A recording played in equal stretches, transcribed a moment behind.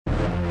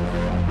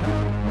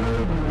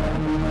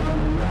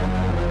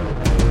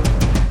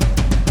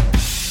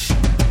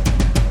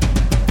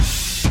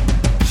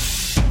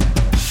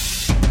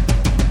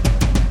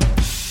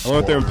Hello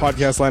out there in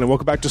podcast land, and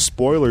welcome back to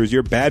Spoilers,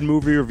 your bad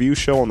movie review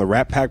show on the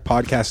Rat Pack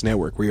Podcast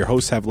Network, where your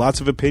hosts have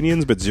lots of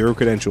opinions but zero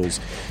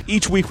credentials.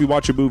 Each week we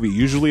watch a movie,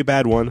 usually a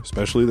bad one,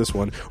 especially this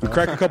one. We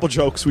crack a couple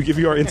jokes, we give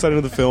you our insight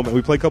into the film, and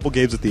we play a couple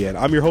games at the end.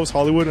 I'm your host,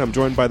 Hollywood, and I'm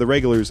joined by the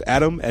regulars,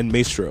 Adam and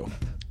Maestro.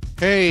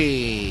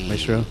 Hey.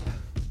 Maestro.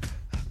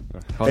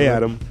 Hollywood. Hey,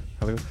 Adam.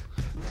 Hollywood.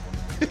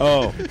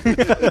 Oh.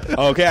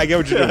 Okay, I get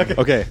what you're doing.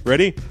 Okay,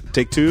 ready?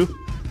 Take two.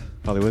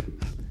 Hollywood.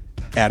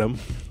 Adam.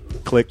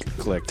 Click.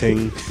 Click.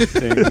 Ting.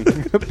 Ting.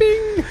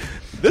 Bing.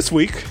 This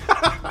week,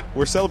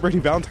 we're celebrating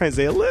Valentine's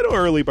Day a little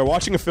early by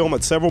watching a film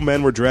that several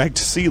men were dragged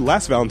to see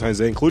last Valentine's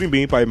Day, including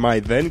me, by my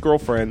then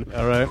girlfriend,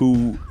 All right.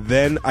 who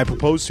then I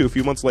proposed to a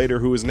few months later,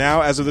 who is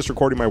now, as of this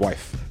recording, my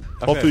wife.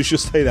 Okay. Hopefully she'll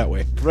stay that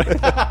way.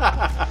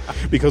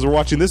 Because we're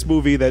watching this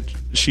movie that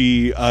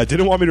she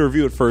didn't want me to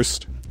review at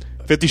first,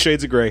 50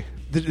 Shades of Grey.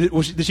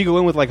 Did she go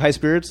in with like high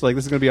spirits? Like,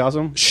 this is going to be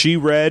awesome? She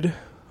read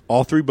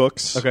all three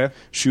books. Okay.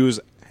 She was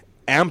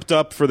amped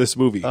up for this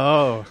movie.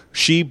 Oh.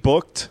 She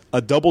booked a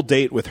double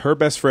date with her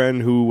best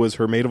friend, who was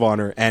her maid of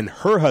honor, and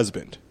her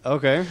husband.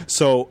 Okay.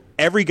 So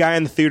every guy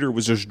in the theater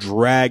was just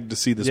dragged to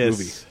see this Yes.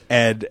 movie.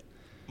 And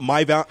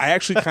I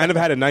actually kind of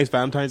had a nice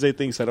Valentine's Day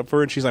thing set up for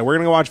her, and she's like, we're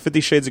going to watch 50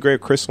 Shades of Grey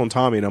with Crystal and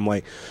Tommy. And I'm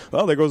like,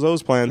 well, there goes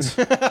those plans.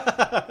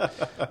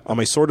 On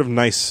my sort of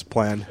nice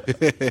plan.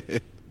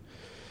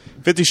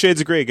 50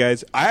 Shades of Grey,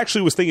 guys. I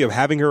actually was thinking of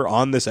having her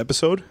on this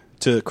episode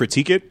to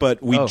critique it,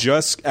 but we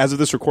just, as of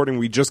this recording,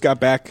 we just got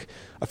back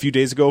a few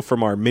days ago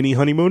from our mini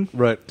honeymoon.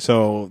 Right.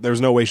 So there's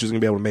no way she's going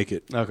to be able to make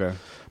it. Okay.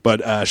 But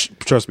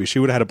trust me, she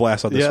would have had a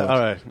blast on this Yeah, one. all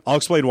right. I'll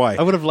explain why.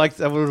 I would have liked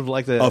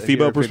the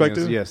Female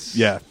perspective? Yes.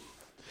 Yeah.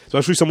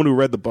 Especially someone who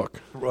read the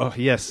book. Oh,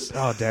 yes.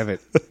 Oh, damn it.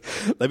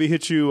 Let me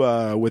hit you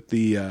with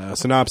the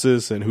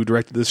synopsis and who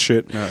directed this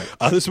shit. All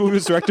right. This movie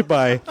is directed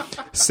by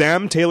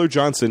Sam Taylor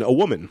Johnson, a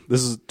woman.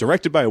 This is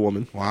directed by a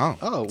woman. Wow.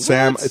 Oh,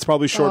 Sam, what? it's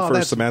probably short for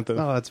that's- Samantha.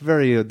 Oh, that's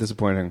very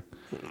disappointing.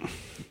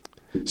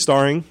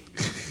 Starring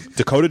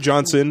Dakota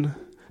Johnson,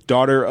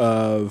 daughter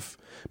of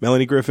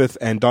Melanie Griffith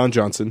and Don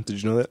Johnson.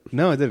 Did you know that?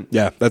 No, I didn't.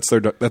 Yeah, that's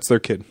their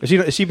kid.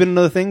 Has she been in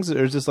other things,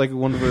 or is this like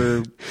one of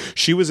her...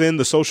 She was in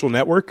The Social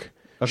Network.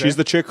 Okay. She's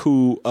the chick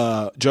who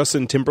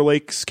Justin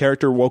Timberlake's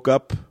character woke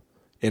up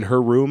in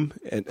her room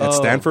at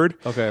Stanford.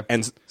 Okay.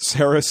 And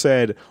Sarah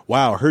said,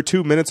 wow, her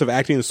 2 minutes of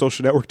acting in The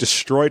Social Network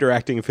destroyed her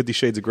acting in 50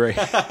 Shades of Grey.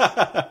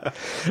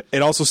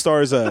 It also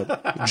stars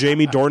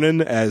Jamie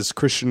Dornan as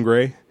Christian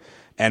Grey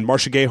and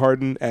Marcia Gay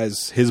Harden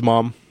as his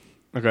mom.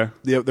 Okay.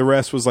 The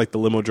rest was like the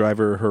limo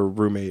driver, her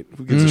roommate.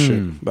 Who gives a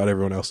shit about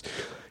everyone else?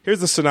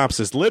 Here's the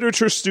synopsis.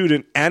 Literature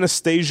student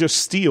Anastasia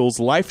Steele's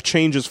life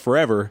changes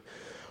forever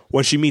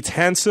when she meets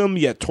handsome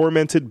yet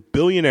tormented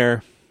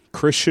billionaire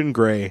Christian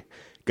Grey.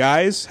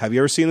 Guys, have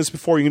you ever seen this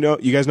before? You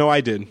guys know I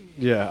did.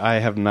 Yeah, I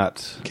have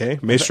not. Okay,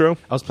 Maestro?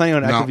 I was planning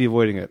on actively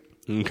avoiding it.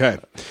 Okay.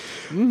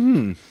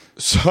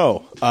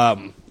 So,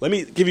 let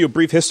me give you a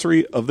brief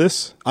history of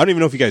this. I don't even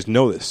know if you guys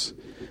know this.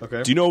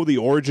 Okay. Do you know the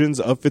origins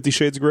of 50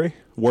 Shades of Grey?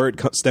 Where it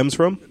stems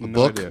from? No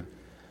book? idea.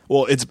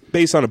 Well, it's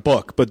based on a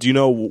book, but do you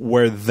know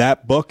where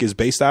that book is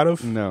based out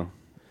of? No.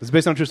 Is it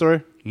based on a true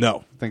story?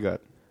 No. Thank God.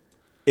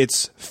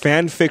 It's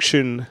fan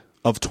fiction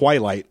of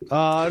Twilight.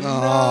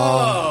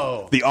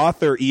 No. The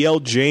author, E.L.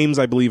 James,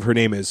 I believe her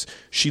name is,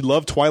 she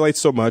loved Twilight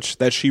so much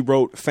that she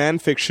wrote fan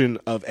fiction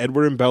of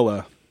Edward and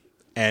Bella,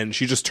 and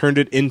she just turned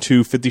it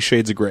into 50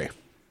 Shades of Grey.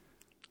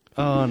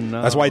 Oh,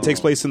 no. That's why it takes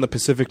place in the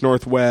Pacific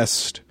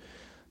Northwest.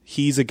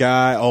 He's a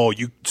guy, oh,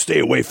 you stay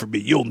away from me.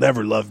 You'll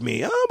never love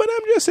me. Oh, but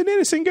I'm just an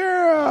innocent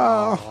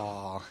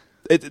girl.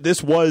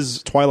 This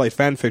was Twilight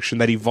fan fiction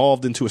that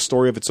evolved into a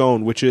story of its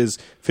own, which is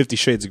 50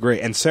 Shades of Grey.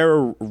 And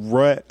Sarah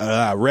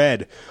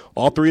read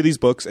all three of these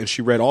books, and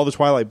she read all the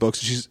Twilight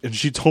books, and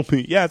she told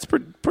me, yeah, it's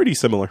pretty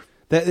similar.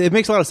 It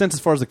makes a lot of sense as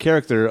far as the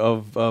character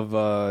of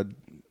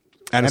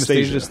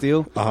Anastasia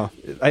Steele. Uh-huh.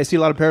 I see a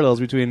lot of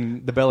parallels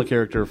between the Bella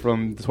character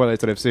from the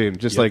Twilight that I've seen.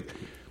 Just like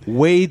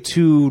way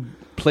too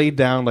played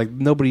down, like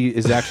nobody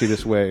is actually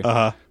this way.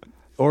 Uh-huh.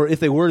 Or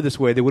if they were this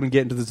way, they wouldn't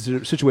get into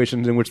the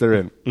situations in which they're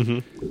in.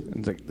 Mm-hmm.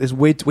 It's like it's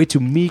way too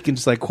meek and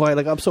just like quiet.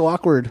 Like I'm so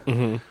awkward.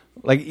 Mm-hmm.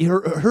 Like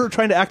her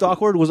trying to act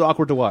awkward was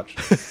awkward to watch.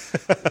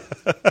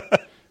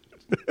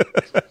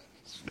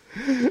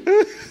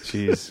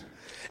 Jeez.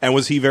 And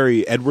was he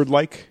very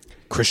Edward-like?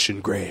 Christian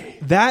Grey.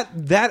 That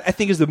I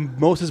think is the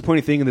most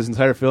disappointing thing in this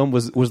entire film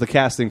was the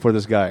casting for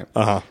this guy.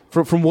 Uh-huh.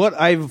 From what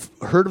I've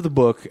heard of the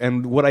book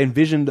and what I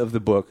envisioned of the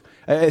book,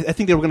 I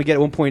think they were going to get at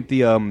one point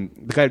the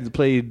guy that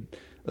played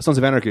Sons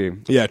of Anarchy.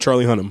 Yeah,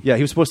 Charlie Hunnam. Yeah,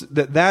 he was supposed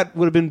to, that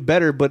would have been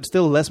better, but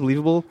still less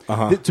believable.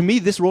 Uh-huh. To me,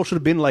 this role should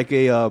have been like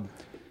a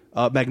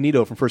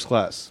Magneto from First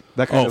Class.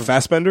 That kind of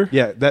Fassbender?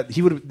 Yeah, that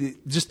he would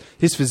have just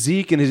his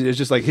physique and his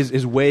just like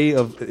his way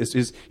of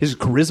his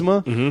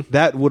charisma. Mm-hmm.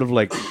 That would have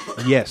like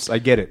yes, I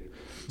get it.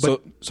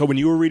 But, So when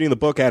you were reading the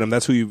book, Adam,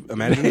 that's who you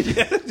imagined?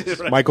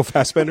 right. Michael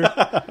Fassbender?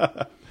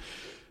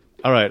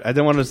 All right, I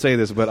didn't want to say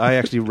this, but I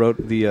actually wrote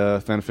the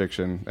fan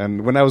fiction,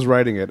 and when I was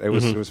writing it, it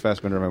was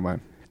Fassbender in my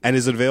mind. And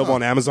is it available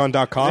on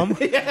Amazon.com?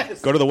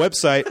 Yes. Go to the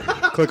website,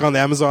 click on the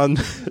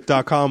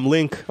Amazon.com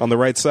link on the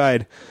right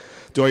side.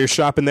 Do all your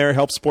shopping there.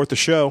 Help support the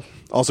show.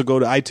 Also go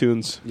to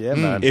iTunes. Yeah,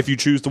 man. If you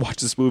choose to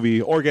watch this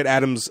movie or get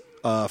Adam's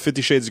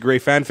 50 Shades of Grey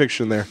fan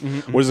fiction there.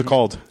 What is it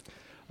called?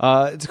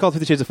 It's called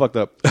 50 Shades of Fucked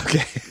Up.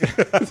 Okay.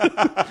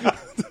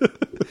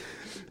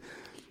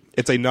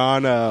 It's a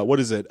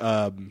non-licensed.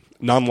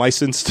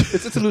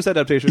 It's a loose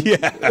adaptation.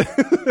 Yeah.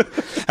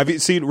 Have you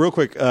seen, real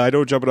quick, I know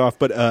we're jumping off,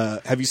 but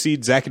have you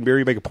seen Zach and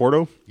Barry make a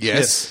porno?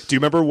 Yes. Do you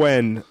remember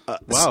when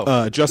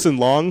Justin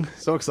Long,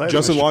 So excited.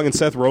 Justin Long and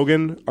Seth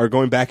Rogen are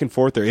going back and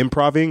forth? They're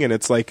improving, and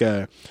it's like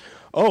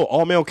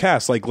all male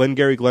cast, like Glenn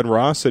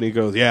Ross, and he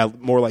goes, yeah,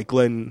 more like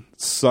Glenn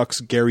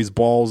sucks Gary's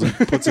balls and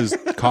puts his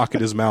cock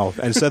in his mouth.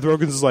 And Seth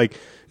Rogen's is like,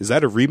 is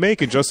that a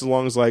remake? And Justin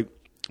Long is like,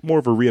 more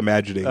of a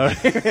reimagining. Right.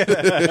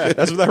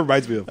 That's what that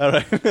reminds me of. All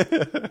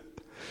right.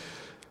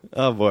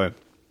 Oh, boy.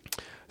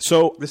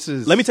 So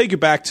let me take you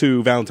back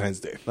to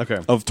Valentine's Day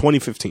of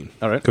 2015.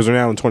 All right. Because we're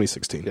now in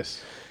 2016.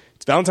 Yes.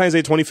 It's Valentine's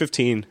Day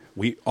 2015.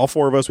 All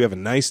four of us, we have a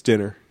nice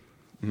dinner.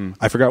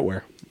 I forgot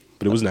where,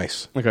 but it was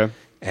nice. Okay.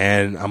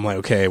 And I'm like,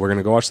 okay, we're going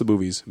to go watch the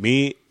movies.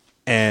 Me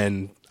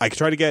and I could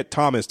try to get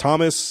Thomas.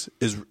 Thomas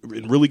is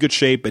in really good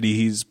shape, but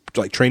he's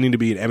like training to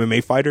be an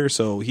MMA fighter,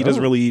 so he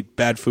doesn't really eat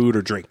bad food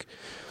or drink.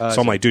 So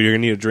I'm like, dude, you're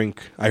going to need a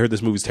drink. I heard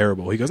this movie's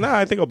terrible. He goes, nah,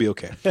 I think I'll be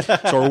okay. So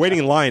we're waiting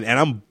in line, and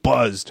I'm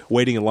buzzed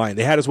waiting in line.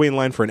 They had us wait in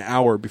line for an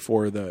hour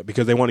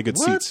because they wanted good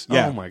seats.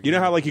 Yeah. Oh, my God. You know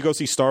how like you go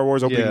see Star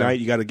Wars opening night,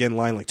 you got to get in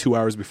line like 2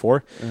 hours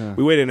before?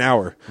 We waited an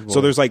hour.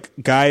 So there's like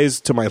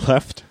guys to my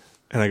left,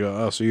 and I go,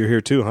 oh, so you're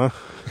here too, huh?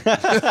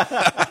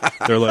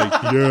 They're like,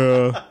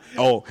 yeah.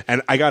 Oh,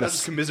 and I got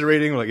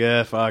commiserating, like,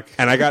 yeah, fuck.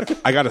 and I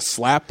got a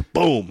slap,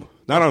 boom,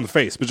 not on the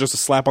face, but just a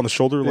slap on the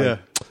shoulder, like,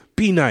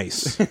 be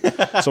nice.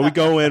 So we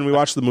go in, we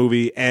watch the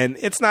movie, and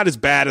it's not as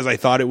bad as I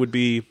thought it would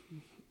be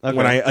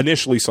when I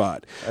initially saw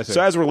it.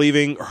 So as we're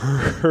leaving,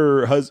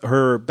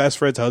 her best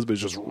friend's husband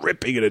is just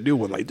ripping at a new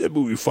one, like, that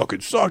movie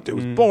fucking sucked, it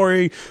was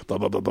boring, blah,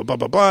 blah, blah, blah, blah,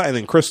 blah, blah. And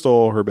then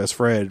Crystal, her best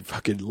friend,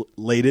 fucking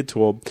laid it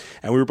to him,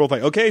 and we were both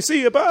like, okay,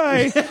 see you,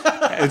 bye.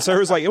 And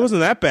Sarah's like, it wasn't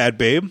that bad,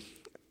 babe.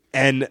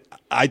 And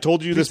I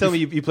told you Please tell me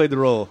you played the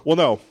role. Well,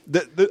 no.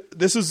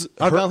 This is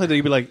On Valentine's Day,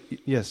 you'd be like,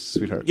 yes,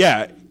 sweetheart.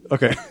 Yeah.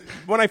 Okay.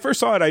 When I first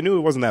saw it, I knew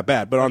it wasn't that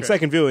bad. But on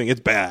second viewing, it's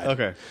bad.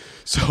 Okay.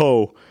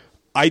 So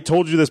I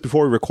told you this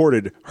before we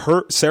recorded.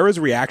 Sarah's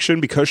reaction,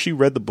 because she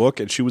read the book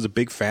and she was a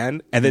big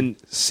fan, and then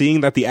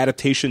seeing that the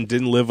adaptation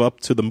didn't live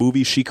up to the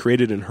movie she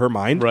created in her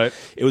mind, right.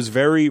 It was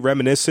very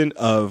reminiscent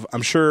of,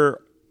 I'm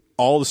sure,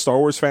 all the Star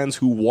Wars fans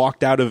who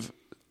walked out of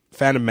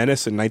Phantom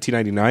Menace in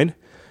 1999.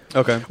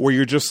 Okay. Where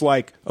you're just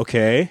like,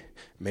 okay,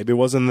 maybe it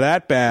wasn't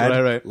that bad.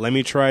 Right. Let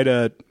me try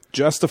to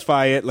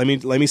justify it. Let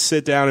me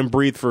sit down and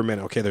breathe for a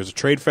minute. Okay, there's a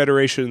Trade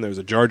Federation. There's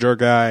a Jar Jar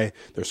guy.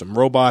 There's some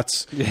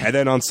robots. Yeah. And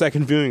then on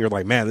second viewing, you're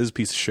like, man, this is a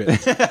piece of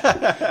shit.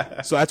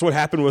 So that's what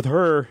happened with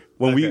her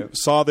when we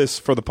saw this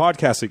for the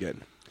podcast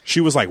again. She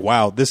was like,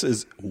 wow, this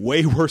is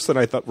way worse than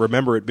I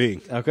remember it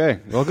being. Okay.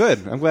 Well,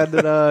 good. I'm glad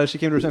that she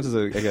came to her senses,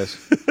 I guess.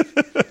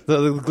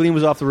 the gleam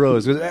was off the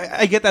rose.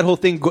 I get that whole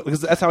thing,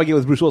 because that's how I get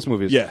with Bruce Willis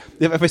movies. Yeah.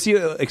 If I see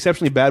an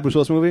exceptionally bad Bruce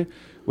Willis movie,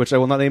 which I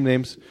will not name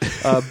names,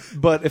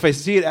 but if I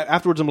see it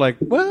afterwards, I'm like,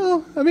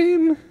 well, I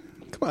mean,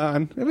 come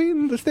on. I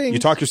mean, this thing. You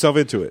talk yourself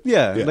into it.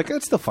 Yeah. Like,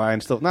 it's still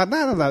fine. Still not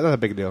a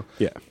big deal.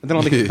 Yeah. And then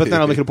I'll make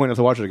it a point not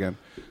to watch it again.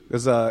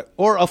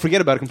 Or I'll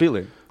forget about it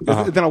completely.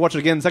 Then I'll watch it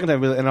again the second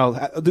time, and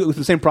I'll do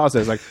the same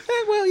process. Like,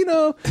 well, you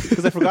know,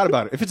 because I forgot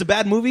about it. If it's a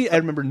bad movie, I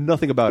remember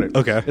nothing about it.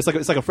 Okay. It's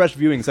like a fresh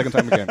viewing second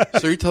time again.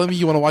 So you're telling me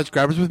you want to watch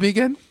Grabbers with me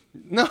again?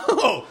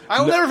 No,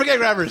 I will never forget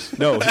Grabbers.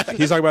 No,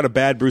 he's talking about a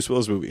bad Bruce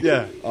Willis movie.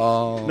 Yeah.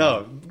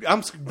 No,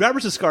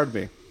 Grabbers has scarred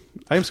me.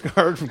 I am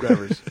scarred from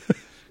Grabbers.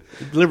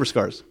 Liver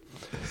scars.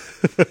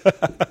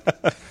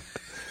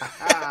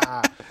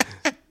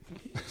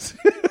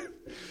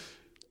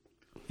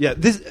 Yeah,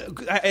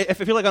 I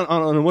feel like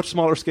on a much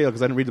smaller scale,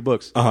 because I didn't read the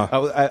books.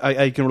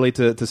 I can relate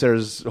to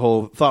Sarah's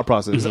whole thought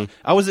process. Mm-hmm.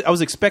 I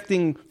was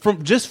expecting from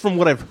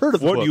what I've heard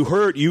of the book. What you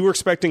heard, you were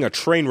expecting a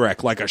train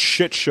wreck, like a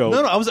shit show.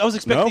 No, I was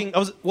expecting.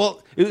 No?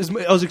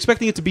 I was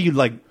expecting it to be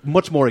like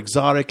much more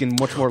exotic and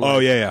much more.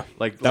 Like, yeah.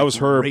 Like that was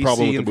her racy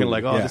problem with and the movie.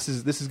 Like, yeah. this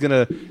is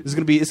gonna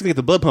get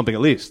the blood pumping at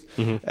least.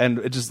 Mm-hmm. And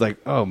it's just like,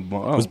 oh,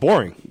 it was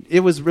boring.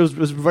 It was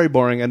very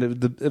boring and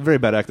very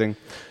bad acting.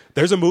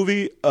 There's a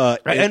movie,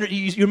 and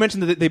you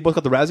mentioned that they both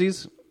got the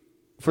Razzies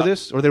for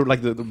this, or they were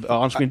like the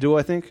on-screen duo,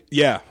 I think.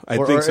 Yeah, I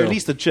think so. Or at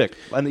least the chick.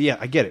 And yeah,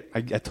 I get it.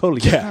 I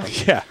totally get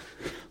it. Yeah.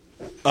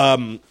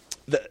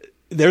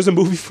 There's a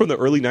movie from the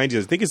early 90s.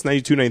 I think it's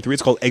 92, 93.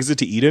 It's called Exit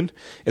to Eden.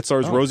 It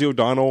stars Rosie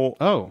O'Donnell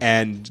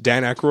and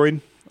Dan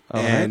Aykroyd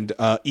and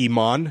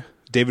Iman,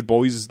 David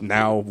Bowie's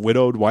now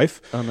widowed wife.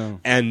 Oh,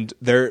 no. And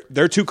they're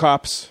two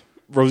cops,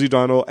 Rosie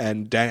O'Donnell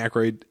and Dan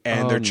Aykroyd,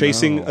 and they're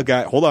chasing a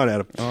guy. Hold on,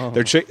 Adam.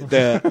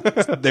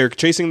 They're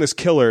chasing this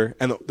killer,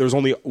 and there's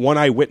only one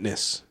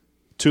eyewitness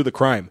to the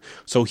crime.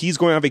 So he's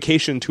going on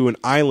vacation to an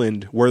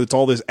island where it's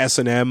all this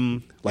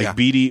S&M, like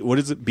BD. What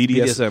is it?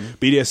 BDSM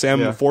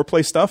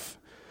foreplay stuff.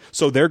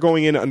 So they're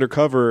going in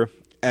undercover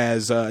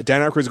as Dan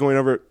Aykroyd's going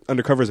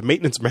undercover as a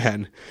maintenance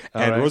man,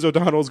 and right. Rose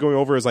O'Donnell's going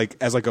over as like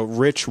a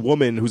rich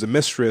woman who's a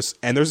mistress.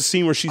 And there's a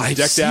scene where she's I've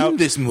decked seen out.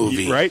 this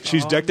movie. Right?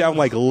 She's decked out in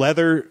like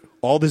leather,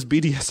 all this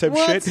BDSM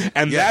shit,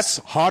 and Yes.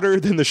 that's hotter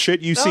than the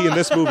shit you see in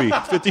this movie,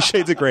 50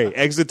 Shades of Grey,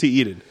 Exit to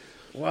Eden.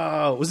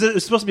 Wow. Was it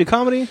supposed to be a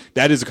comedy?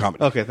 That is a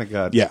comedy. Okay, thank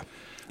God. Yeah.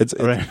 It's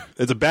right.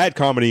 it's a bad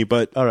comedy,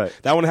 but All right.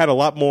 that one had a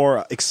lot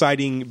more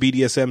exciting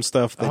BDSM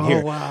stuff than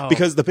here. Wow.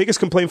 Because the biggest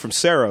complaint from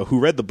Sarah, who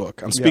read the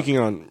book, I'm speaking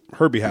on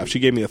her behalf. She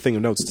gave me a thing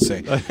of notes to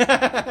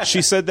say.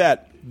 She said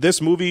that this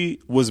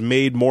movie was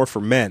made more for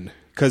men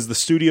because the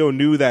studio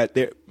knew that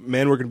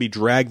men were going to be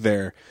dragged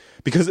there.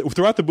 Because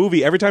throughout the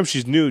movie, every time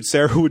she's nude,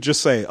 Sarah would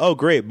just say, "Oh,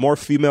 great, more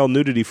female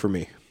nudity for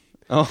me."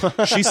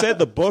 She said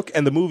the book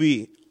and the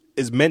movie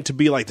is meant to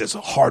be like this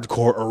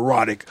hardcore,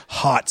 erotic,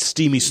 hot,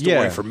 steamy story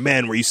Yeah. for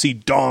men where you see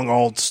dong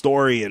all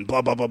story and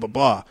blah, blah, blah, blah,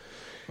 blah.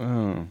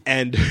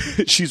 And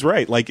she's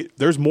right. Like,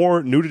 there's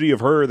more nudity of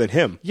her than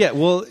him. Yeah,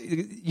 well,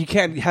 you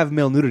can't have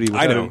male nudity.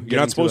 I without know. it You're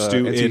not getting supposed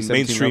a to in NC-17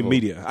 mainstream level.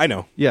 media. I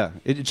know. Yeah,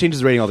 it changes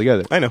the rating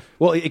altogether. I know.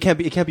 Well, it can't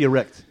be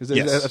erect.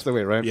 Yes. That's the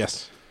way, right?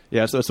 Yes.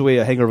 Yeah, so that's the way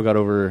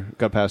Hangover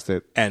got past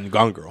it. And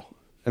Gone Girl.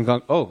 And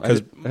gone. Oh,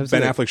 Because I haven't Ben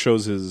seen it. Affleck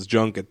shows his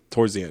junk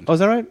towards the end. Oh, is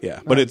that right?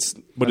 Yeah. But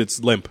it's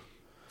limp.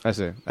 I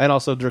see. And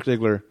also Dirk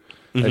Diggler.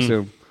 I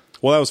assume.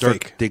 Well, that was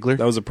Dirk fake. Diggler?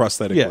 That was a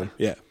prosthetic Yeah. one.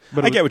 Yeah.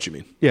 But I it- get what you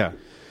mean. Yeah.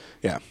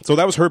 Yeah. So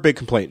that was her big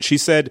complaint. She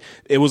said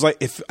it was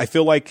like I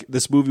feel like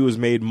this movie was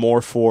made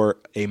more for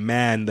a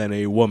man than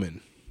a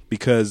woman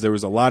because there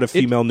was a lot of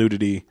female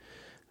nudity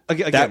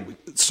Again,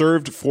 that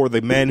served for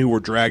the men who were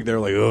dragged there.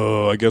 Like,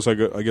 oh, I guess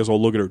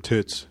I'll look at her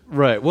tits.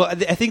 right. Well,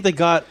 I think they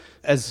got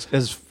as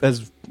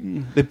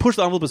they pushed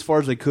the envelope as far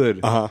as they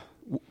could.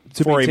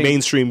 For a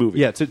mainstream movie.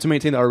 Yeah, to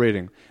maintain the R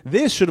rating.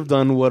 This should have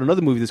done what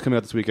another movie that's coming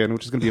out this weekend,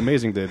 which is going to be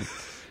amazing, did.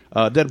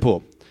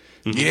 Deadpool.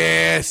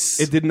 Yes.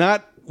 It did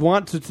not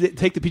want to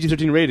take the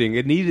PG-13 rating.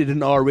 It needed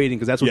an R rating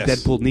because that's what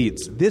Yes. Deadpool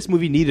needs. This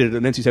movie needed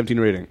an NC-17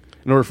 rating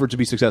in order for it to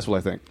be successful,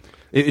 I think.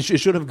 It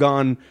should have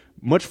gone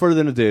much further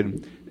than it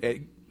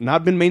did.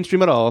 Not been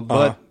mainstream at all,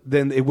 but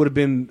then it would have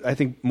been, I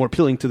think, more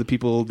appealing to the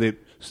people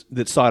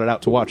that sought it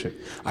out to watch it.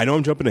 I know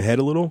I'm jumping ahead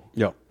a little.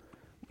 Yeah.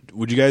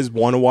 Would you guys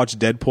want to watch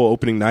Deadpool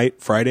opening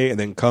night Friday and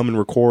then come and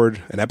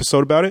record an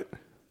episode about it?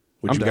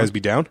 Would I'm you down. guys be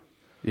down?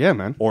 Yeah,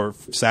 man. Or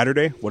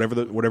Saturday,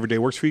 whatever day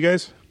works for you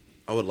guys?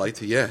 I would like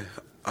to, yeah.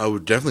 I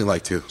would definitely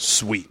like to.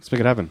 Sweet. Let's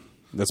make it happen.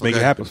 Let's make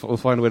Okay. it happen. We'll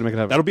find a way to make it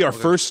happen. That'll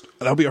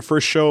be our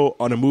first show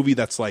on a movie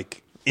that's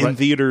like in Right.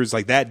 theaters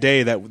like that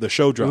day that the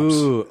show drops.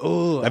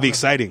 Ooh, That'd be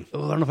exciting. I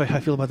don't know if I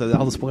feel about that.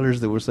 All the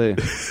spoilers that we're saying.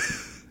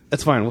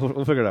 That's fine.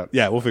 We'll figure it out.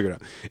 Yeah, we'll figure it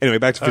out. Anyway,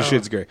 back to 50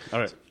 Shades of Grey. All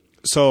right.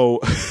 So,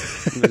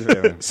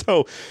 Let's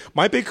so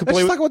my big just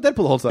complaint, talk about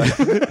Deadpool the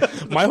whole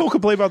time. my whole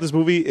complaint about this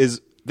movie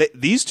is that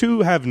these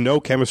two have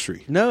no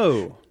chemistry.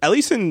 No. At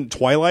least in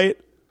Twilight,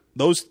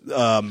 those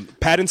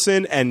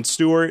Pattinson and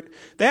Stewart,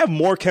 they have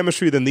more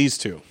chemistry than these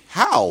two.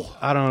 How?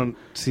 I don't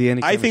see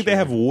any. I think they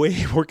have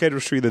chemistry. way more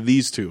chemistry than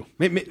these two.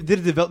 Maybe, did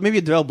it develop? Maybe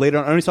it developed later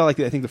on. I only saw I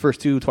think the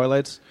first two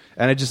Twilights,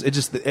 and it just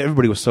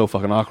everybody was so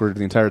fucking awkward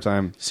the entire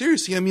time.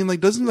 Seriously, I mean, like,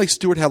 doesn't like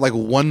Stewart have like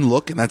one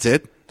look and that's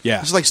it? Yeah.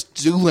 It's like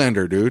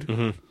Zoolander,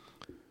 dude.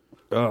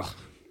 Ugh.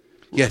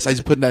 Yes, I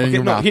just put that in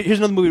your mouth. Here's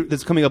another movie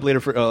that's coming up later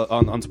for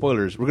on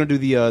spoilers. We're gonna do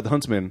the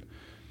Huntsman.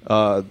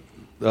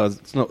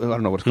 It's no, I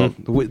don't know what it's called.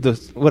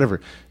 The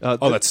whatever.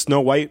 That's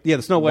Snow White? Yeah,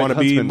 the Snow White wannabe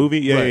Huntsman movie?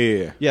 Yeah, Right.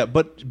 yeah. Yeah,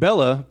 but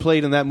Bella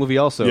played in that movie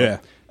also. Yeah.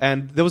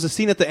 And there was a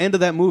scene at the end of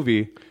that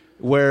movie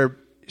where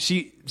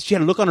she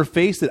had a look on her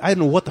face that I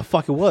didn't know what the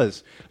fuck it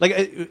was. Like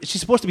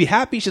she's supposed to be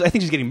happy. I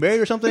think she's getting married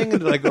or something,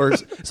 and like or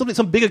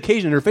some big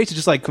occasion. And her face is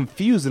just like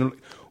confused. And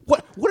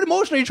what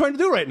emotion are you trying to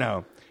do right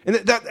now? And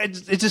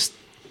it just.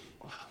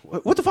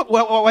 What the fuck?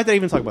 Why did I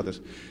even talk about this?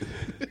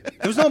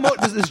 There was no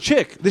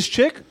this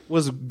chick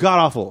was god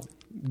awful.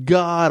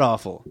 God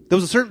awful. There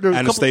was a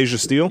Anastasia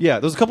Steele? Yeah,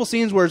 there was a couple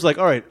scenes where it's like,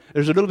 all right,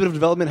 there's a little bit of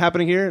development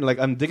happening here, and like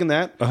I'm digging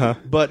that.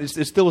 But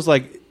it still was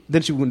like,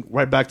 then she went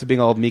right back to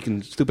being all meek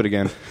and stupid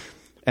again.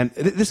 And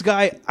this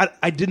guy,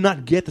 I did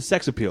not get the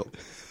sex appeal.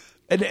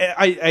 And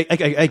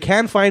I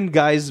can find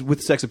guys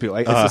with sex appeal.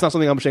 It's not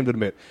something I'm ashamed to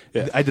admit.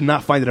 Yeah. I did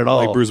not find it at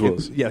all. Like Bruce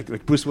Willis.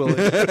 Like Bruce Willis.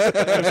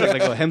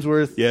 like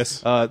Hemsworth. Yes.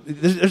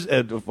 There's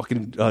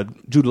fucking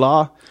Jude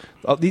Law.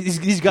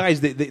 These guys,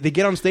 they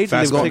get on stage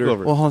and they Fassbender. take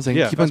over. Well, hold on a second.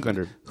 Yeah, Keep on-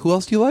 Fassbender. Who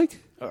else do you like?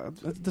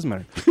 It doesn't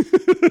matter.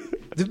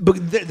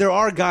 But there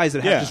are guys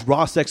that have Yeah. just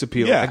raw sex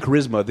appeal Yeah. and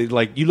charisma. They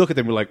like you look at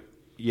them, you're like,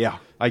 yeah,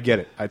 I get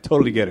it. I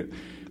totally get it.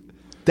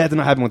 That did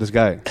not happen with this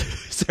guy.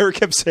 Sarah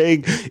kept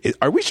saying,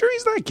 "Are we sure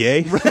he's not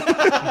gay?"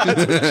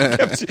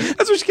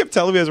 That's what she kept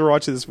telling me as we're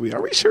watching this movie.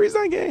 Are we sure he's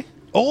not gay?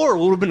 Or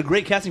what would have been a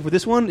great casting for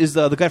this one is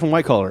the guy from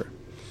White Collar.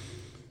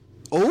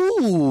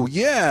 Oh,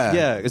 yeah.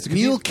 Yeah, it's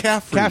Neil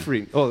Caffrey.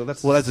 Caffrey. Oh,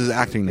 that's his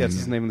acting name. That's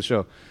his name in the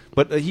show.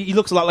 But he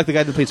looks a lot like the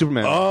guy that played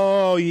Superman.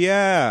 Oh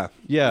yeah,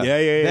 Yeah.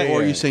 yeah.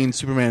 Or are you saying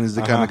Superman is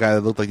the kind of guy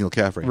that looked like Neil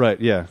Caffrey? Right.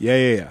 Yeah.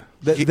 Yeah.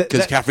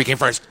 Because Caffrey came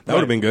first. That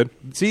would have been good.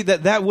 See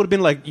that would have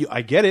been like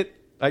I get it.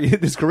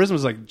 This charisma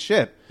is like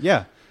shit.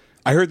 Yeah.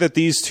 I heard that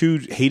these two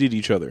hated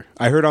each other.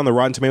 I heard on the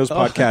Rotten Tomatoes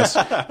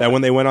podcast that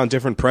when they went on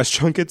different press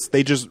junkets,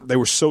 they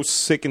were so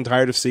sick and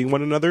tired of seeing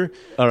one another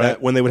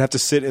that when they would have to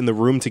sit in the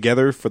room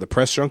together for the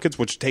press junkets,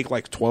 which take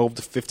like 12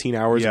 to 15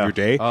 hours of your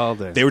day, all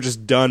day. They were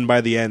just done by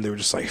the end. They were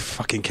just like,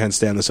 fucking can't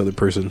stand this other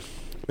person.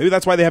 Maybe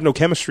that's why they have no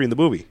chemistry in the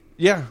movie.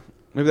 Yeah.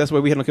 Maybe that's why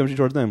we had no chemistry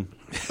towards them.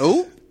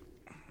 Oh,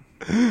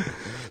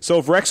 So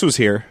if Rex was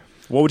here,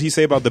 what would he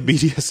say about the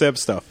BDSM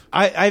stuff?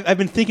 I've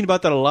been thinking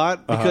about that a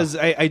lot because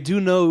I do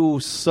know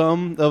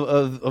some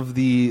of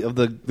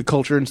the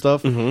culture and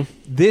stuff.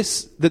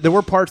 There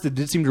were parts that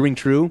did seem to ring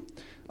true.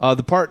 The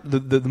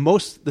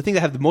thing that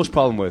I have the most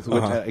problem with,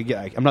 which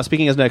I'm not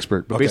speaking as an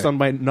expert, but based on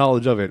my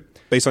knowledge of it,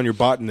 Based on your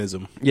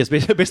botanism. yes,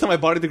 based on my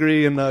body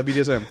degree in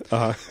BDSM,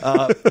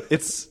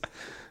 it's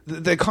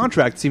the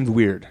contract seemed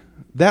weird.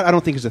 That I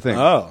don't think is a thing.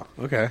 Oh,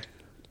 okay.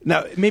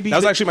 Now maybe That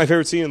was actually my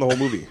favorite scene in the whole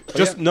movie.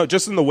 Just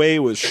in the way it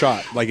was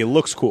shot. Like it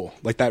looks cool.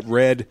 Like that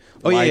red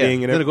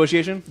lighting and the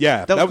negotiation.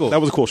 Yeah, that was cool. That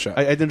was a cool shot.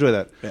 I did enjoy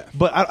that. Yeah.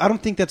 But I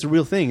don't think that's a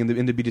real thing in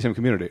the BDSM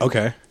community.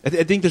 Okay. I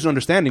think there's an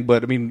understanding,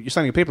 but I mean, you're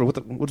signing a paper. What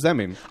does that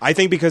mean? I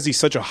think because he's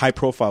such a high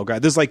profile guy.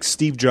 This is like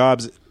Steve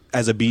Jobs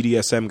as a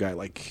BDSM guy.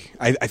 Like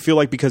I feel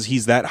like because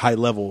he's that high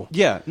level.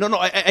 Yeah. No.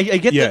 I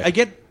get Yeah. that. I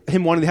get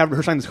him wanting to have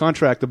her sign this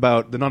contract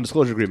about the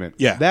non-disclosure agreement.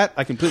 Yeah. That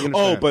I completely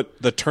understand. Oh, but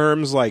the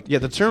terms like Yeah,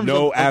 the terms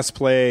no of- ass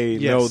play,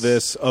 Yes. no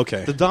this.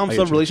 Okay. the dom I get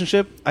sub you.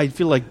 relationship, I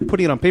feel like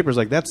putting it on paper is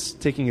like that's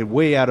taking it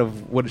way out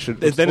of what it should.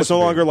 Then it's no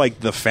longer like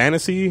the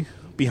fantasy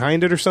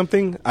behind it or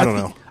something. I don't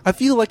know. I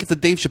feel like it's a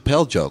Dave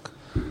Chappelle joke.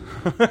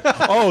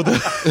 Oh,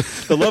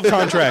 the love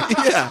contract.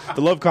 Yeah.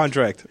 The love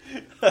contract.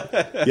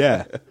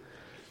 Yeah.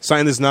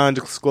 Sign this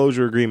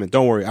non-disclosure agreement.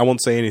 Don't worry, I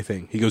won't say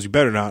anything. He goes, you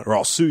better not, or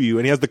I'll sue you.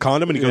 And he has the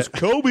condom, and he goes,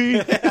 Kobe.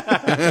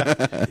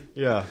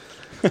 Yeah.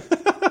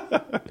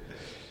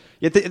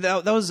 Yeah,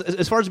 that was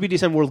as far as the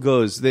BDSM world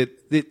goes. It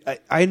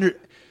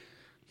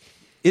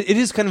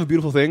is kind of a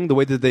beautiful thing the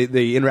way that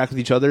they interact with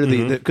each other.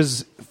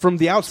 Because from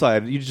the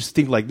outside, you just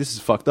think like this is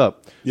fucked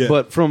up. Yeah.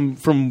 But from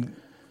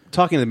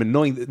talking to them and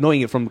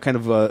knowing it from kind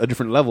of a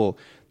different level,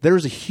 there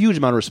is a huge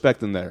amount of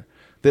respect in there.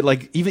 That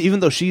like even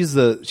though she's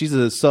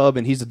the sub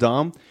and he's the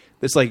dom,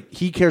 it's like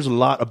he cares a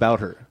lot about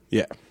her.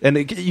 Yeah. And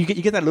you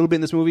get that a little bit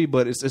in this movie,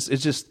 but it's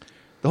just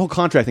the whole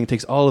contract thing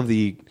takes all of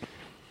the.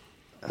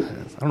 I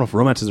don't know if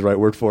romance is the right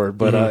word for it,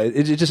 but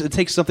it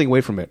takes something away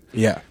from it.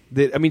 Yeah.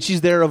 I mean,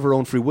 she's there of her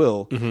own free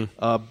will,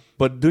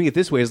 but doing it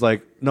this way is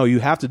like, no, you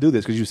have to do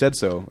this because you said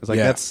so. It's like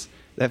Yeah.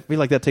 I feel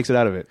like that takes it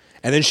out of it.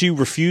 And then she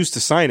refused to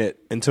sign it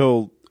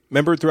until,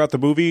 remember throughout the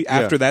movie,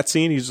 after that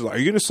scene, he's just like, are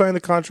you going to sign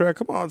the contract?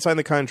 Come on, sign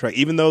the contract.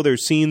 Even though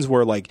there's scenes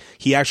where like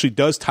he actually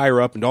does tie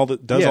her up and all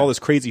this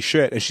crazy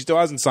shit, and she still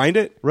hasn't signed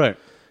it. Right.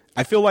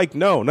 I feel like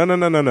no.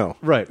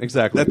 Right.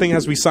 Exactly. That thing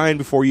has to be signed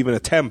before you even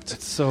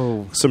attempt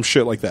So some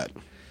shit like that.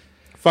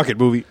 Fuck it,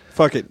 movie.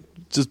 Fuck it.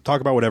 Just talk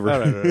about whatever.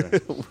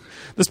 Right.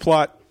 This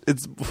plot,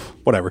 it's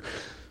whatever.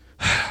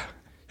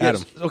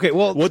 Adam, Yes. Okay.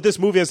 Well, what this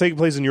movie has taken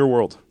place in your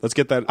world? Let's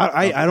get that.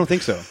 I don't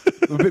think so.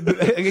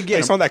 Again,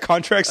 Based on that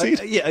contract scene?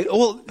 yeah.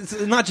 Well, it's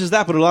not just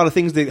that, but a lot of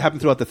things that happen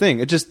throughout the thing.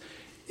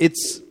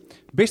 It's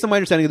based on my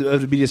understanding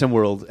of the BDSM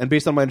world and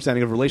based on my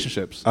understanding of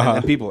relationships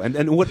and people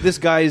and what this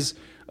guy's.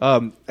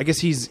 I guess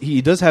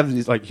he does have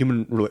these like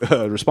human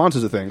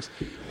responses to things.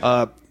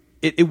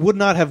 It would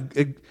not have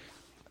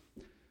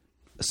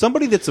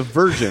somebody that's a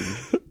virgin.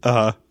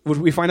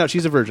 We find out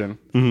she's a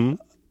virgin.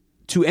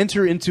 To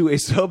enter into a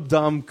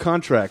sub-dom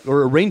contract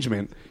or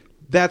arrangement,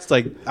 that's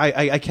like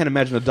I can't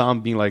imagine a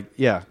dom being like,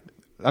 yeah,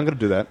 I'm going to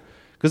do that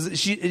because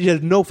she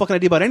has no fucking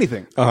idea about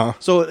anything.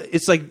 So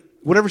it's like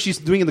whatever she's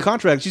doing in the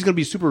contract, she's going to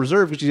be super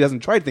reserved because she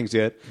hasn't tried things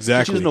yet.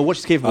 Exactly. She doesn't know what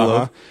she's capable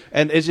of,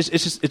 and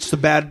it's a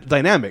bad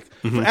dynamic.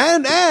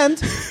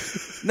 And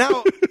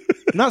now,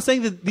 not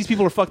saying that these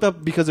people are fucked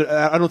up because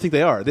I don't think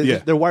they are.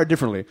 They're wired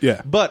differently.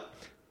 Yeah. But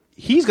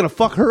he's going to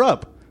fuck her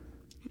up.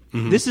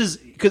 This is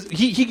because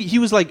he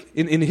was like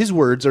in his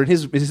words or in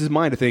his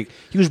mind. I think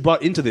he was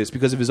brought into this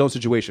because of his own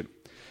situation,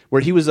 where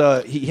he was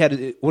he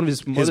had one of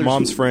his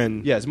mom's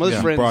friend. Yeah, his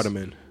mother's friends brought him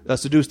in,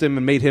 seduced him,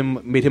 and made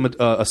him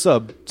a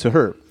sub to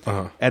her,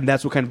 and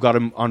that's what kind of got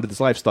him onto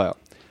this lifestyle.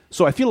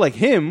 So I feel like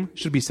him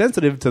should be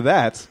sensitive to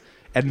that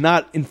and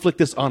not inflict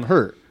this on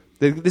her.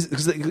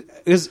 Because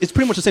it's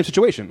pretty much the same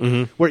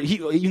situation where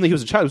even though he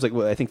was a child, he was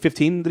like, I think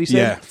 15. Did he say?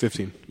 Yeah,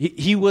 15.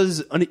 He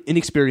was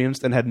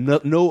inexperienced and had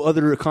no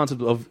other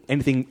concept of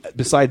anything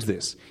besides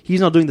this.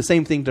 He's not doing the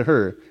same thing to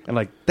her, and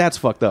like that's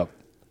fucked up.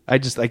 I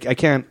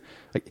can't.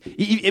 Like,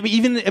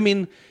 I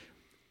mean,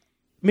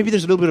 maybe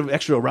there's a little bit of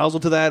extra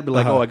arousal to that, but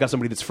like, oh, I got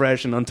somebody that's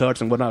fresh and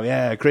untouched and whatnot.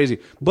 Yeah, crazy.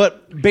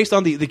 But based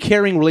on the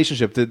caring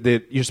relationship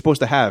that you're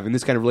supposed to have in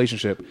this kind of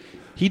relationship,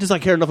 he does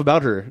not care enough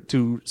about her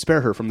to spare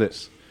her from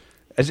this.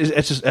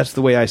 That's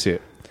the way I see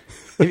it.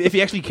 If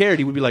he actually cared,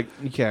 he would be like,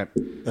 "You can't."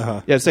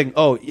 Yeah, it's saying,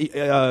 "Oh,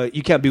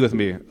 you can't be with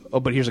me." Oh,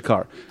 but here's a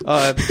car.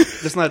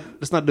 Let's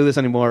not do this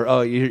anymore.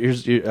 Oh,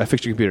 I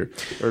fixed your computer.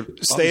 Or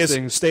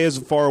Stay as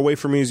far away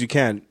from me as you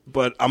can.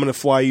 But I'm going to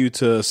fly you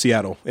to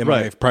Seattle in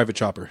my private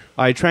chopper.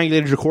 I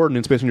triangulated your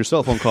coordinates based on your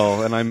cell phone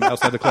call, and I'm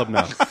outside the club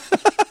now.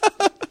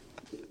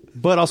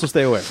 but also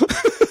stay away.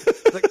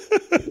 Like,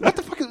 what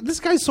the fuck? This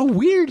guy's so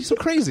weird. He's so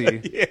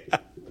crazy.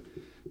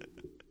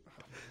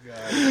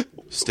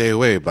 Stay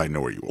away, but I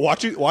know where you are.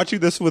 Watching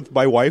this with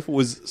my wife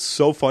was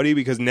so funny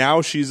because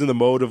now she's in the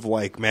mode of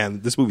like,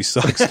 man, this movie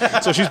sucks.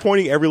 So she's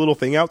pointing every little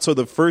thing out. So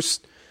the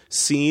first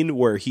scene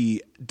where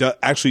he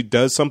actually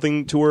does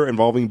something to her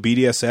involving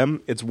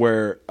BDSM, it's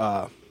where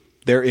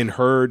they're in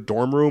her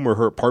dorm room or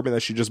her apartment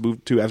that she just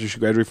moved to after she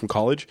graduated from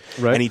college,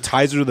 right. and he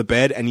ties her to the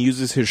bed and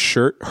uses her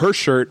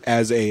shirt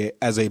as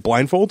a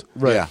blindfold,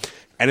 Right. Yeah.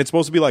 And it's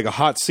supposed to be like a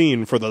hot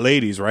scene for the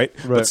ladies, right?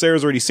 But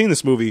Sarah's already seen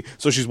this movie,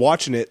 so she's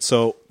watching it.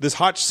 So this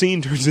hot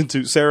scene turns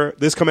into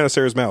this coming out of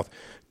Sarah's mouth.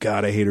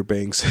 God, I hate her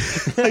bangs.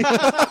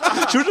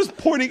 She was just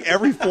pointing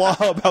every flaw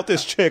about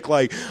this chick.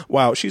 Like,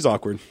 wow, she's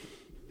awkward.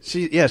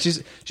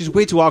 She's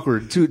way too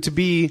awkward to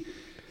be.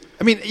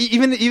 I mean,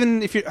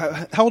 even if you,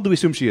 how old do we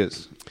assume she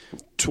is?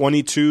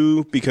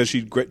 22 because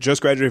she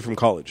just graduated from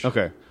college.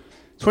 Okay,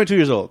 22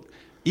 years old.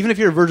 Even if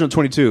you're a virgin of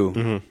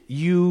 22,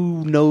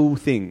 you know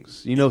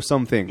things. You know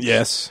some things.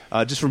 Yes.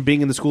 Just from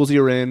being in the schools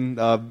you're in,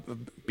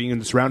 being in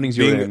the surroundings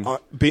you're in.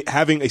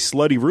 Having a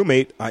slutty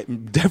roommate,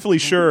 I'm definitely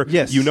sure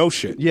you know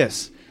shit.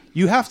 Yes.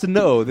 You have to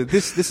know that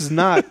this is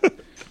not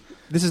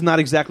this is not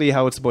exactly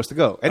how it's supposed to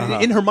go.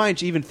 And in her mind,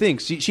 she even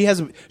thinks she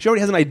already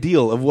has an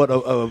ideal of what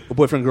a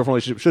boyfriend girlfriend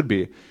relationship should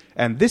be,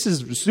 and this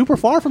is super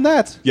far from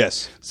that.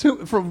 Yes. So,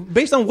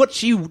 based on what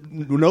she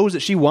knows that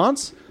she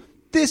wants,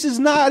 this is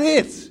not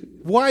it.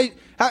 Why?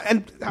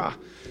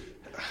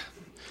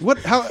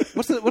 What's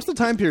the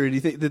time period you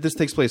think that this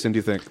takes place in? Do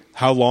you think?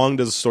 How long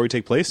does the story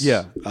take place?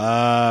 Yeah.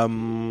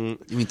 You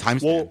mean time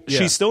span? Well,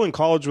 she's still in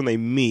college when they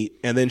meet,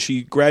 and then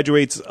she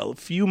graduates a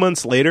few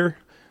months later.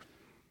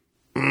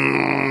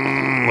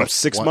 What,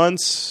 6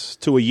 months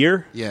to a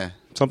year? Yeah.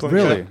 Something like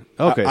Really?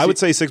 that. Okay. I would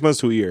say 6 months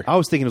to a year. I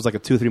was thinking it was like a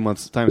 2-3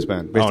 months time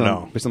span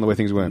based on the way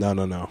things went.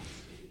 No.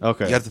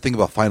 Okay. You have to think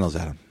about finals,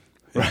 Adam.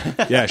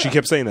 Yeah, she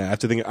kept saying that. I have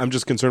to think. I'm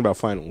just concerned about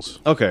finals.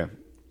 Okay.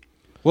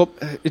 Well,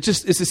 it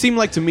seemed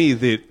like to me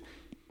that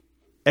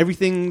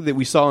everything that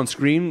we saw on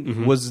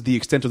screen was the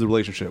extent of the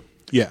relationship.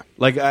 Yeah.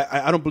 Like,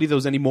 I don't believe there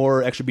was any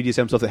more extra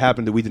BDSM stuff that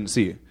happened that we didn't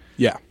see.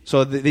 Yeah.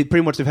 So they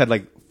pretty much have had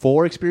like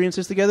 4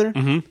 experiences together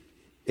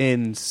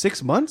in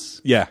 6 months?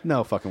 Yeah.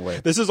 No fucking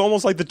way. This is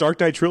almost like the Dark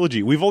Knight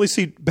trilogy. We've only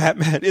seen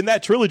Batman in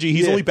that trilogy.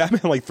 He's only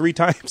Batman like 3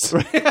 times.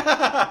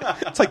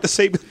 It's like the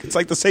same. It's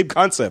like the same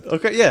concept.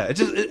 Okay, yeah.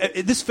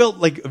 This felt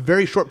like a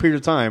very short period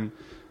of time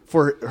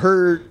for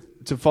her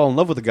to fall in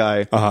love with a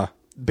guy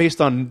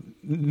based on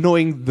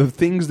knowing the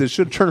things that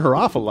should turn her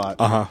off a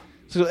lot.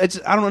 So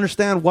I don't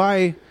understand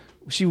why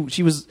she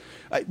was.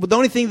 But the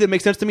only thing that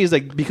makes sense to me is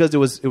like because it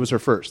was her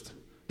first.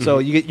 So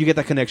you get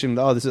that connection.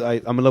 Oh,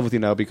 I'm in love with you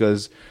now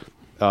because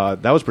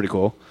that was pretty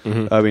cool.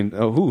 I mean,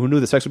 who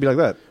knew that sex would be like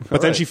that?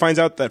 But then she finds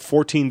out that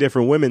 14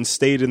 different women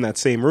stayed in that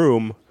same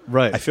room.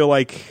 Right. I feel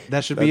like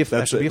that should be a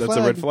that's flag.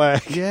 a red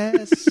flag.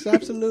 Yes,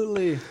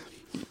 absolutely.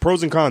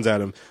 Pros and cons,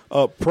 Adam.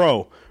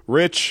 Pro,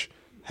 rich,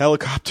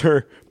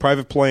 helicopter,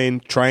 private plane,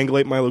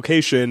 triangulate my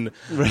location,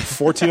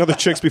 14 other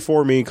chicks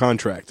before me,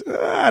 contract.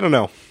 I don't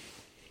know.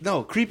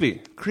 No,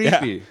 creepy.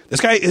 Yeah.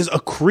 This guy is a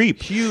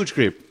creep. Huge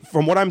creep.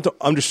 From what I'm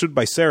understood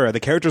by Sarah, the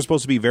character is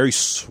supposed to be very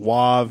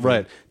suave,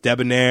 and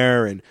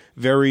debonair, and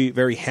very,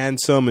 very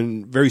handsome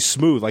and very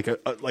smooth, like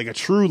a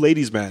true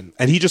ladies' man.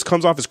 And he just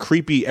comes off as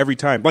creepy every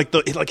time, like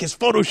his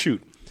photo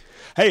shoot.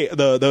 Hey,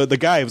 the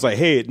guy was like,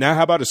 "Hey, now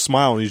how about a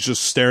smile?" And he's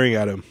just staring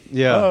at him.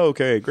 Yeah. Oh,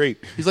 okay,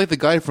 great. He's like the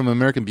guy from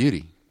American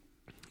Beauty.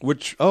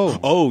 Which?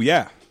 Oh,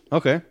 yeah.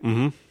 Okay.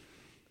 All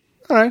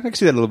right, I can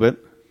see that a little bit.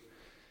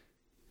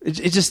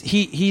 It just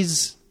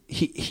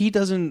he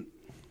doesn't.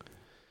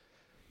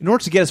 In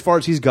order to get as far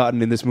as he's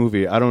gotten in this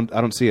movie, I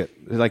don't see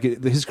it. Like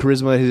his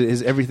charisma,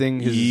 his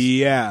everything, his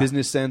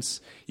business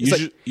sense.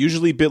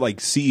 Usually, bit like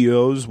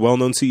CEOs,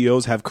 well-known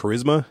CEOs have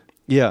charisma.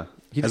 Yeah,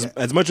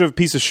 as much of a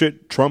piece of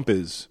shit Trump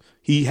is.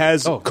 He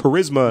has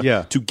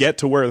charisma to get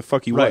to where the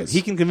fuck he was.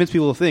 He can convince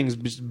people of things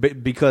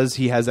because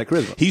he has that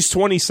charisma. He's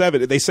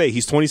 27. They say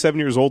he's 27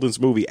 years old in this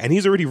movie, and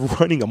he's already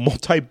running a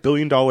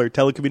multi-billion-dollar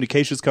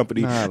telecommunications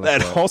company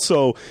that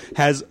also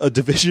has a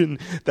division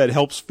that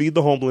helps feed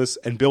the homeless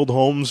and build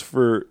homes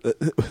for.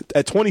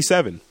 At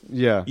 27,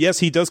 yes,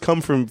 he does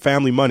come from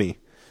family money.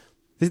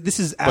 This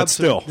is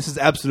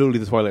absolutely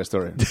the Twilight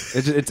story.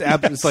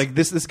 It's like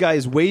this guy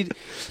is way.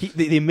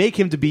 They make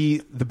him to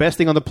be the best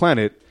thing on the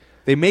planet.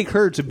 They make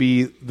her to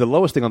be the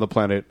lowest thing on the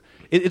planet.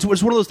 It's one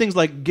of those things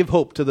like give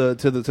hope to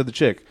the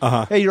chick.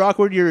 Hey, you're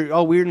awkward. You're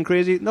all weird and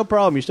crazy. No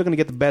problem. You're still going to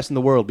get the best in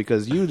the world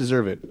because you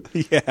deserve it.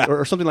 Yeah,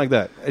 or something like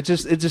that. It's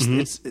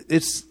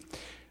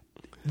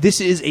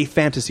this is a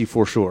fantasy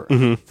for sure,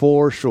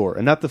 for sure,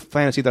 and not the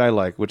fantasy that I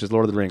like, which is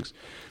Lord of the Rings.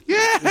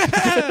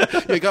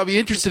 Yeah, you got me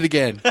interested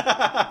again.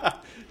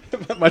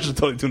 Maestro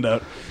totally tuned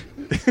out.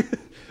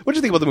 What do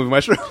you think about the movie,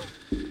 Maestro?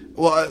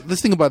 Well,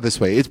 let's think about it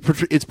this way. It's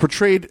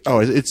portrayed.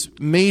 It's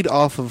made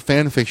off of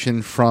fan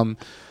fiction from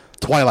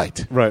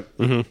Twilight. Right.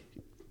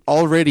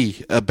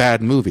 Already a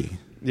bad movie.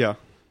 Yeah.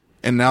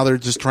 And now they're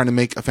just trying to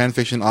make a fan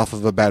fiction off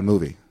of a bad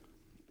movie.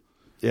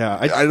 Yeah,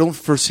 I don't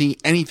foresee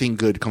anything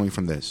good coming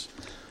from this.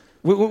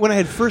 When I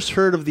had first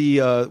heard of the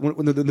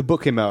when the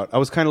book came out, I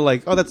was kind of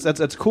like, oh,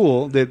 that's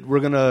cool that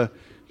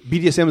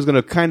BDSM is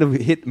gonna kind of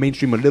hit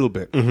mainstream a little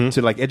bit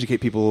to like educate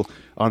people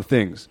on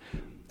things.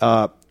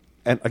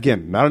 And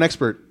again, not an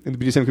expert in the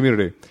BDSM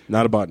community,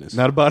 Not a botanist.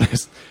 not a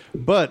botanist,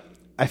 but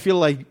I feel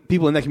like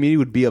people in that community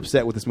would be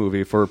upset with this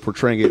movie for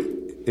portraying it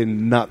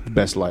in not the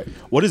best light.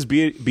 What does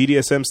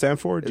BDSM stand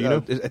for? Do you know?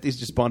 I think it's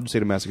just bondage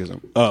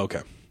sadomasochism. Oh,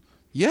 okay.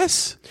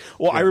 Yes.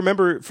 Well, I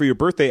remember for your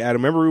birthday,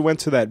 Adam. Remember we went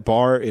to that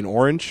bar in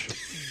Orange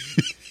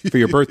for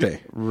your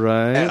birthday.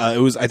 Right. I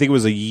think it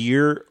was a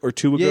year or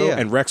two ago, Yeah.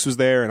 and Rex was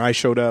there, and I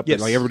showed up, Yes.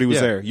 and like everybody was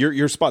Yeah. there.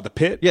 Your spot, the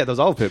Pit. Yeah, that was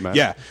Olive Pit, man.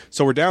 Yeah.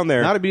 So we're down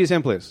there. Not a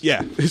BDSM place.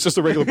 Yeah, it's just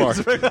a regular bar.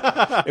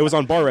 It was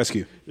on Bar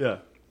Rescue. Yeah.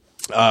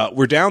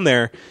 We're down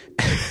there,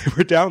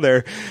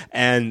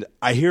 and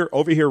I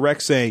overhear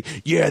Rex saying,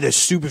 "Yeah, this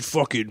stupid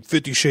fucking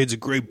 50 Shades of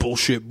Grey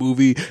bullshit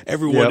movie.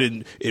 Everyone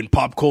Yep. in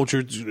pop culture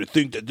is gonna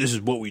think that this is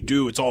what we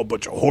do. It's all a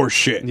bunch of horse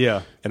shit."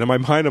 Yeah. And in my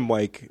mind, I'm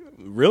like,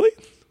 "Really?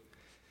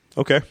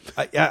 Okay."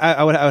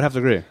 I would have to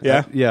agree.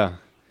 Yeah? Yeah.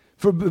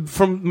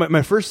 From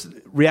my first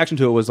reaction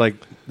to it was like,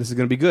 this is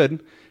going to be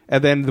good.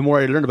 And then the more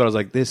I learned about it, I was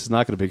like, this is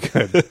not going to be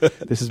good.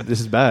 This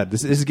is bad.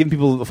 This is giving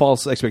people a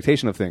false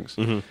expectation of things.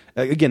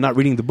 Again, not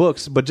reading the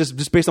books, but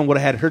just based on what I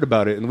had heard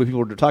about it and the way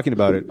people were talking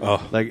about it.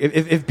 Oh. Like,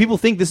 if people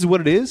think this is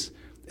what it is,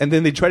 and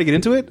then they try to get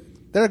into it,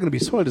 they're going to be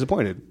sorely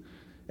disappointed.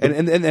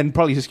 And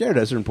probably scared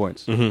at certain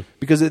points.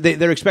 Because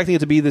they're expecting it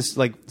to be this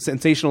like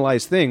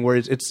sensationalized thing where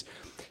it's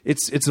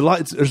a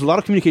lot. There's a lot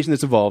of communication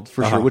that's involved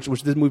for sure, which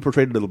this movie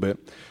portrayed a little bit,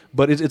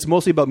 but it's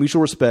mostly about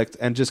mutual respect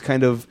and just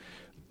kind of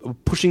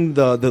pushing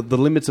the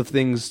limits of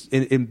things,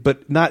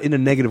 but not in a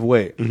negative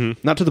way,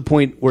 not to the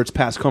point where it's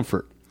past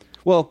comfort.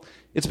 Well,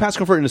 it's past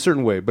comfort in a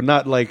certain way, but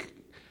not like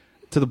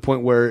to the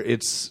point where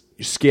it's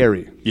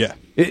scary. Yeah.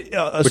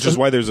 Which is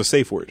why there's a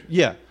safe word.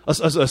 Yeah, a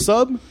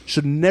sub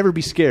should never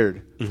be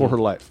scared for her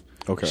life.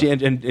 Okay.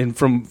 And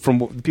from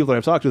the people that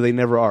I've talked to, they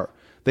never are.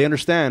 They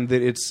understand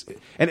that it's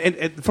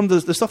and from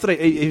the stuff that I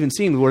even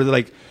seen where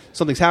like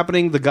something's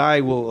happening, the guy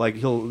will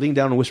he'll lean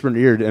down and whisper in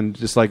your ear and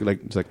just like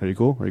it's like, are you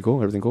cool?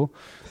 Everything cool?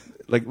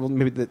 Like, well,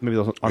 maybe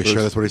those Are you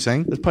sure that's what he's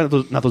saying? It's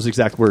probably not those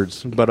exact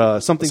words,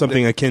 but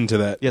something akin to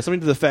that. yeah,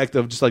 something to the effect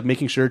of just like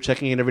making sure,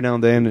 checking in every now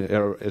and then.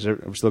 Are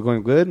we still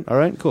going good? All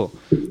right, cool.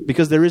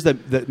 Because there is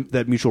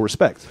that mutual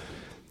respect,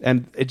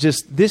 and it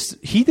just I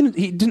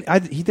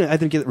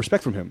didn't get that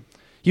respect from him.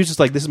 He was just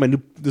like, this is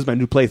my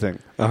new plaything.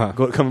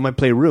 Come in my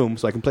playroom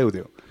so I can play with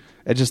you.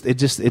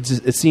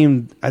 It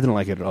seemed I didn't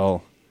like it at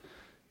all.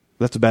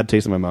 That's a bad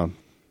taste in my mouth.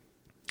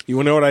 You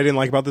want to know what I didn't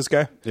like about this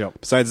guy? Yeah.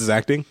 Besides his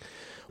acting?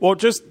 Well,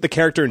 just the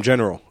character in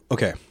general.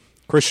 Okay.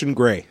 Christian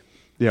Grey.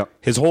 Yeah.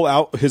 His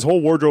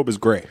whole wardrobe is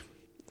gray.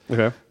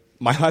 Okay.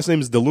 My last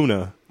name is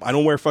DeLuna. I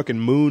don't wear fucking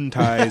moon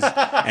ties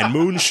and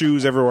moon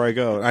shoes everywhere I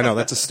go. I know,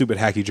 that's a stupid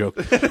hacky joke.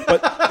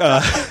 But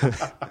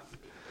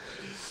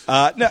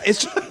no,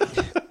 it's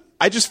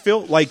I just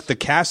feel like the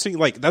casting,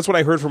 like that's what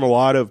I heard from a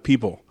lot of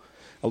people.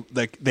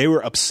 Like they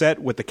were upset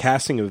with the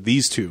casting of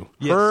these two.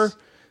 Yes. Her,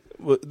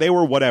 they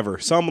were whatever.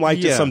 Some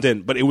liked it, Yeah. some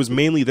didn't. But it was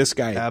mainly this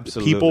guy.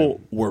 Absolutely.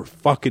 People were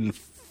fucking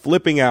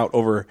flipping out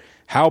over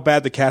how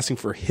bad the casting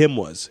for him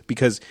was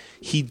because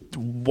he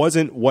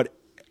wasn't what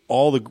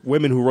all the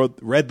women who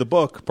read the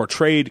book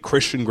portrayed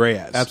Christian Grey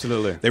as.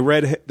 Absolutely.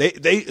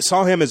 They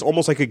saw him as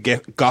almost like a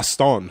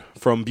Gaston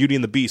from Beauty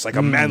and the Beast, like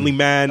a manly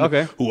man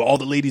who all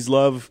the ladies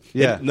love.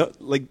 Yeah. And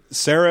like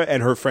Sarah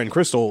and her friend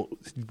Crystal,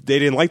 they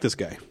didn't like this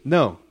guy.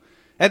 No.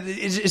 And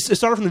it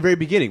started from the very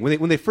beginning.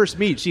 When they first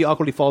meet, she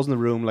awkwardly falls in the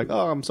room like,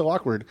 oh, I'm so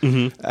awkward.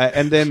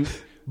 And then,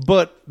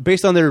 but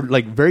based on their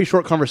like very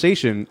short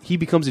conversation, he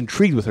becomes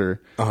intrigued with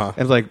her.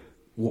 And like,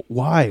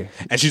 why?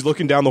 And she's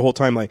looking down the whole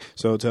time like,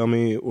 so tell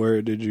me,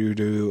 where did you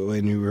do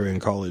when you were in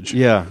college?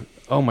 Yeah.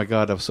 Oh my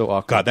God, that was so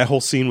awkward. God, that whole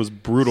scene was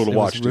brutal to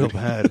watch, was real dude.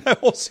 bad. That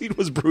whole scene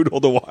was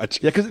brutal to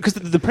watch. Yeah, because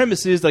the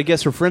premise is, I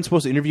guess her friend's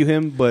supposed to interview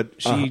him, but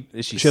she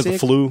She has the sick?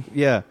 flu.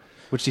 Yeah,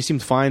 which she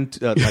seemed fine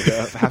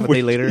half a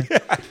day later.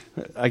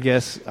 I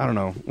guess I don't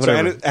know.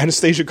 Whatever. So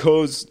Anastasia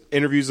Coes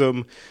interviews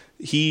him.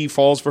 He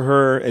falls for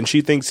her, and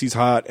she thinks he's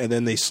hot, and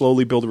then they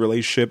slowly build a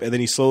relationship, and then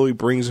he slowly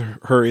brings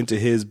her into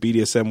his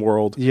BDSM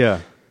world.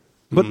 Yeah,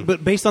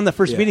 but based on the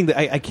first meeting,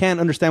 I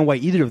can't understand why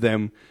either of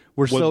them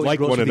were so like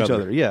engrossed one with each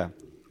another. other. Yeah,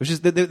 which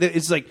is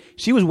it's like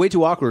she was way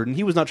too awkward, and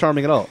he was not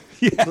charming at all.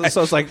 Yeah.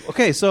 So it's like,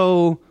 okay,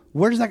 so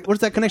where does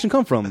that connection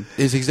come from?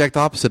 Is the exact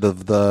opposite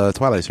of the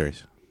Twilight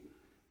series.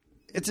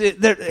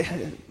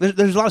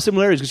 There's a lot of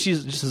similarities because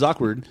she's just as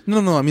awkward. No,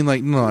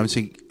 I'm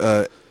saying,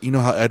 you know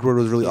how Edward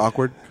was really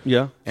awkward?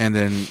 Yeah. And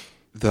then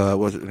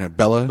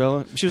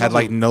Bella She was had also-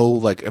 like no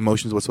like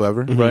emotions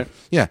whatsoever. Right.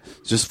 Yeah.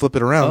 Just flip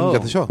it around and you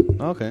got the show.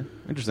 Okay,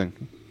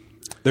 interesting.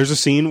 There's a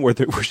scene where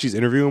she's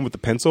interviewing him with the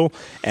pencil,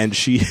 and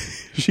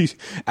she's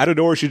out of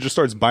nowhere, she just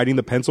starts biting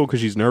the pencil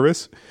because she's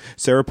nervous.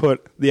 Sarah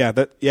put,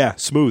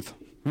 smooth.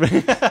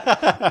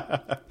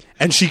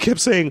 And she kept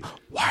saying,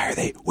 why are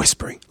they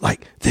whispering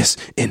like this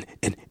in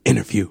an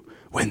interview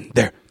when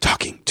they're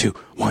talking to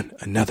one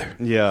another.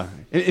 Yeah.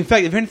 In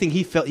fact, if anything,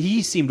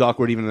 he seemed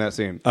awkward even in that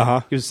scene.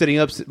 Uh-huh. He was sitting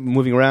up,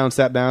 moving around,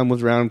 sat down,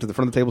 moved around to the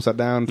front of the table, sat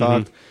down,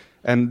 talked,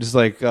 and just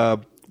like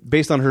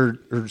based on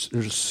her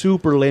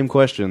super lame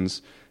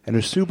questions and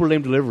her super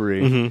lame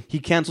delivery, he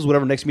cancels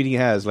whatever next meeting he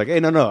has. Like, hey,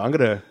 no, I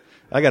gotta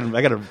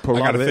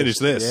finish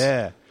this.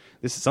 Yeah,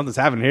 this is something's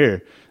happening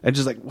here. And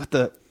just like what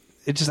the.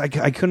 It just I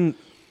couldn't.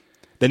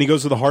 Then he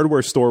goes to the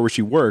hardware store where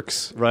she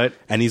works. Right.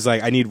 And he's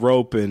like, I need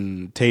rope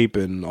and tape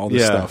and all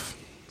this stuff.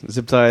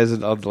 Zip ties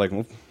and I'll be like,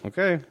 well,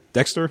 okay.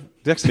 Dexter?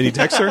 Mini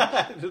Dexter?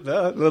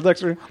 Little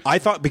Dexter. I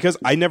thought, because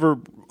I never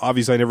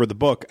read the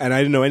book and I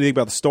didn't know anything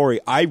about the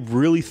story, I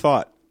really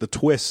thought the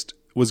twist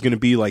was going to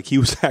be like he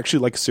was actually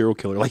like a serial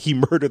killer. Like he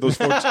murdered those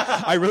 14.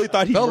 I really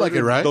thought he Felt murdered like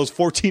it, right? those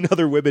 14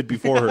 other women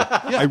before her.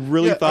 I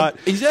really thought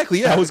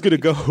exactly, yeah. that was going to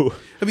go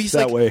He's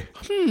that like,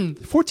 way.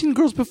 14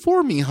 girls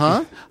before me,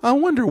 huh? I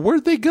wonder,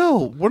 where'd they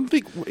go?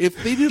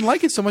 If they didn't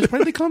like it so much, why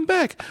did they come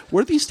back?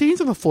 What are these stains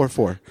on the floor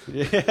for?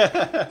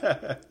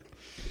 That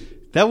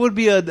would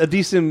be a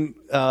decent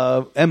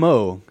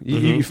MO.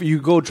 You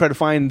go try to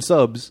find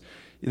subs.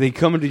 They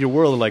come into your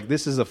world like,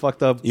 this is a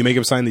fucked up... You make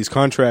him sign these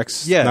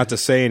contracts not to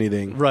say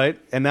anything. Right.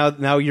 And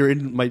now you're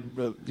in my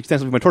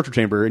extensively my torture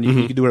chamber and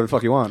you can do whatever the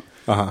fuck you want.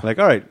 Like,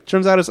 all right,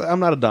 turns out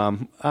I'm not a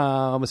dom.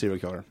 I'm a serial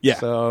killer. Yeah.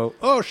 So,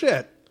 oh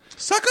shit.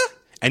 Sucker?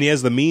 And he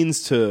has the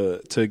means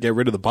to get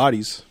rid of the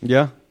bodies.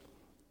 Yeah.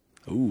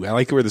 Ooh, I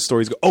like where the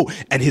stories go. Oh,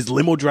 and his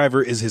limo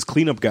driver is his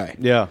cleanup guy.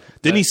 Yeah.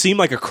 Didn't he seem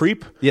like a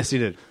creep? Yes, he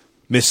did.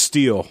 Miss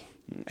Steele.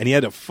 And he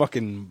had a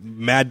fucking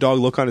mad dog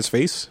look on his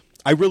face.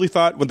 I really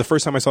thought, when the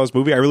first time I saw this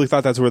movie, I really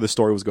thought that's where the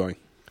story was going.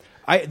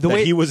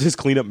 He was his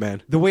cleanup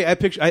man. The way I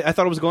pictured, I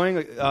thought it was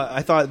going,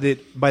 I thought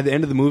that by the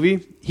end of the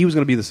movie, he was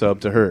going to be the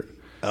sub to her.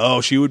 Oh,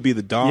 she would be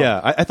the dom.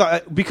 Yeah, I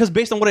thought, because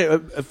based on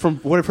from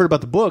what I've heard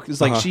about the book, it's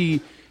like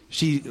she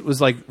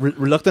was like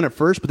reluctant at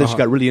first, but then she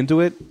got really into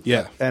it.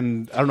 Yeah.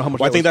 And I don't know how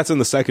much. Well, I think that's in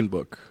the second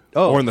book.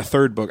 Oh. Or in the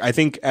third book. I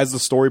think as the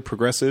story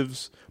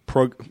progresses,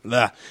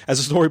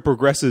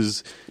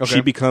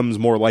 she becomes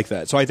more like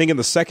that. So I think in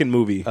the second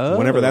movie,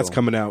 whenever that's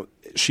coming out,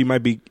 she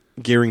might be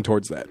gearing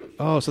towards that.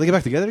 Oh, so they get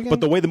back together again? But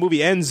the way the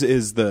movie ends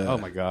is oh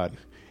my god,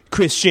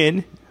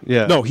 Christian.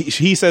 Yeah. No,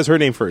 he says her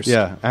name first.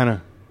 Yeah,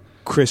 Anna.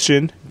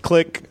 Christian.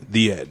 Click.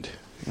 The end.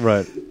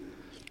 Right.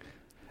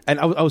 And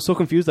I was so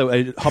confused that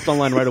I hopped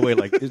online right away.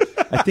 Like,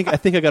 I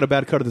think I got a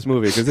bad cut of this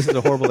movie because this is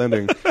a horrible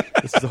ending.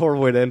 This is a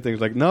horrible way to end things.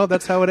 Like, no,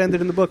 that's how it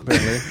ended in the book.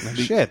 Apparently, like,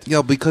 shit.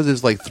 Yeah, because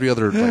there's like two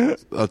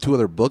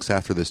other books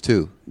after this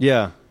too.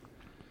 Yeah,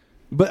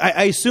 but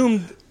I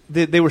assumed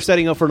that they were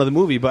setting up for another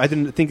movie, but I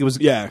didn't think it was.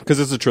 Yeah, because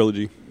it's a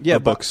trilogy. Yeah,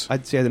 of books.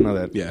 I'd say I didn't know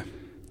that. Yeah.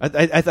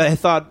 I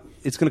thought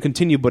it's going to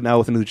continue, but now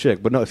with a new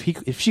chick. But no,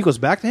 if she goes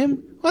back to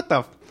him, what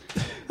the?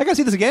 I gotta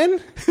see this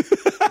again.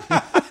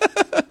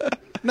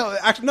 No,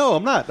 actually, no,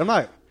 I'm not.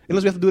 Unless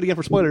we have to do it again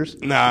for spoilers.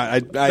 Nah, I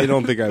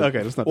don't think I.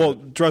 Okay, that's not. Well,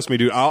 trust me,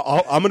 dude.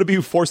 I'm going to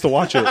be forced to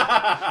watch it,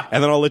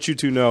 and then I'll let you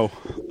two know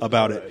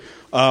about it.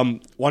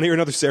 Want to hear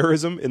another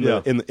Sarahism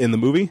in the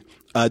movie?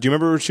 Do you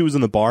remember when she was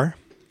in the bar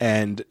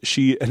and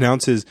she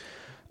announces,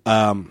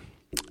 "I'm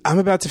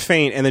about to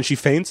faint," and then she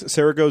faints?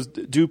 Sarah goes,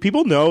 "Do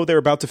people know they're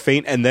about to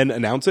faint and then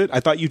announce it?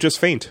 I thought you just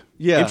faint."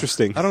 Yeah,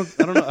 interesting. I don't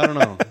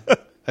know.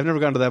 I've never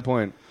gotten to that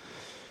point.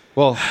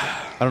 Well,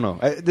 I don't know.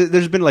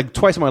 There's been like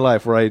twice in my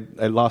life where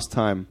I lost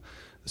time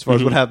as far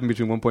as what happened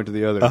between one point to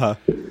the other.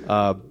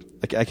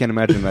 I can't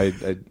imagine.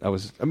 I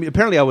was. I mean,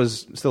 apparently I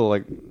was still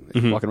like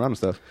walking around and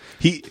stuff.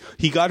 He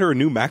got her a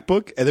new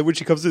MacBook, and then when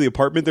she comes to the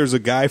apartment, there's a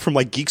guy from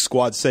like Geek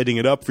Squad setting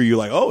it up for you.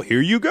 Like, oh,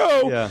 here you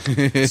go.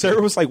 Yeah. Sarah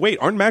was like, wait,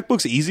 aren't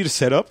MacBooks easy to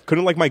set up?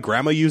 Couldn't like my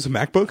grandma use a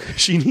MacBook?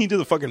 She needed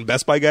the fucking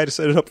Best Buy guy to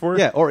set it up for her.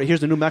 Yeah. Or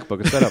here's the new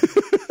MacBook. It's set up.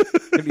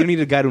 You don't need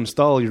a guy to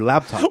install your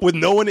laptop with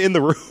no one in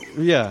the room.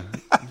 Yeah.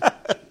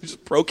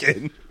 Just broke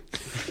in.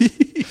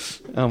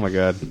 Oh my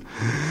god.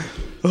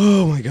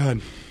 Oh my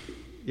god.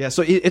 Yeah,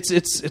 so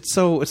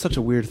it's such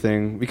a weird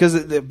thing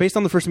because based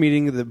on the first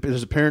meeting,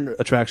 there's a parent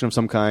attraction of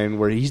some kind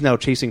where he's now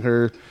chasing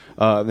her,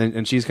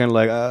 and she's kind of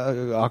like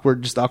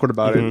awkward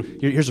about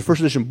it. Here's a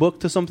first edition book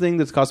to something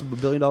that's cost $1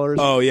 billion.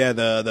 Oh yeah,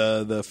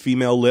 the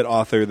female lit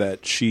author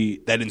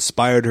that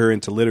inspired her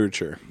into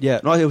literature. Yeah,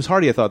 no, it was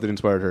Hardy. I thought that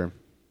inspired her,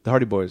 the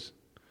Hardy Boys.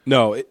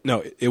 No,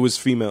 it was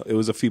female. It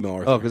was a female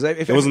author. Oh, because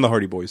it wasn't the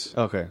Hardy Boys.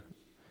 Okay.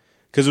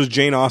 Because it was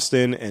Jane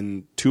Austen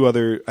and two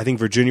other, I think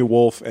Virginia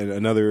Woolf and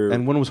another.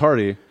 And one was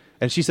Hardy.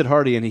 And she said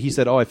Hardy, and he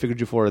said, oh, I figured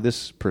you for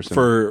this person.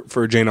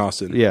 For Jane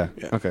Austen. Yeah.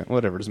 Okay,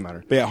 whatever, doesn't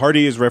matter. But yeah,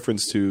 Hardy is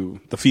reference to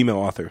the female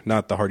author,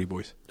 not the Hardy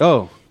Boys.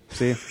 Oh,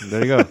 see?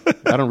 There you go.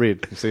 I don't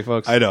read. You see,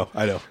 folks? I know.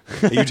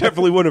 You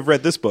definitely wouldn't have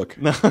read this book.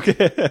 No,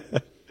 okay.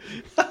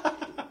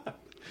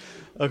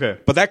 Okay.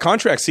 But that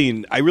contract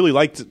scene, I really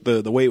liked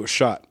the way it was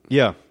shot.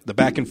 Yeah. The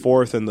back and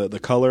forth and the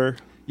color.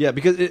 Yeah,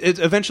 because it's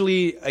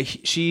eventually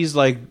she's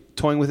like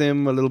toying with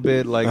him a little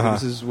bit, like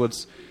this is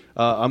what's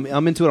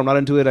I'm into it, I'm not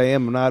into it, I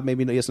am, I'm not,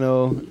 maybe yes,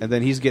 no, and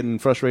then he's getting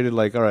frustrated,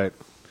 like, all right.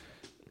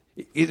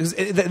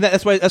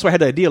 That's why I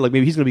had the idea, like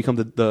maybe he's going to become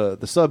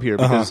the sub here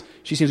because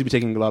she seems to be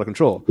taking a lot of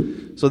control.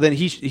 So then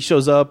he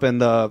shows up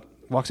and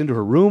walks into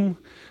her room,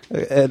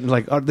 and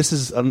like this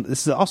is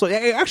also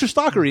extra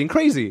stalkery and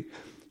crazy.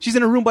 She's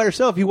in her room by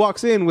herself. He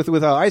walks in with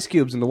ice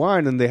cubes and the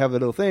wine, and they have a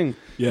little thing.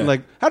 Yeah. And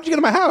like, how did you get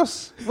in my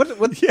house?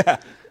 What? Yeah.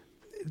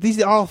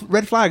 These are all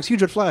red flags,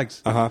 huge red flags.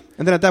 Uh-huh.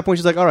 And then at that point,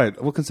 she's like, "All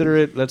right, we'll consider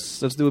it. Let's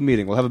do a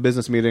meeting. We'll have a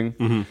business meeting."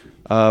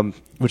 Mm-hmm.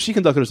 Which she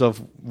conducted herself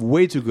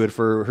way too good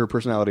for her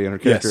personality and her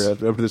character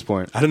Yes. up to this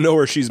point. I don't know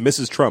where she's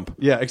Mrs. Trump.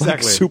 Yeah,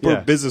 exactly. Like super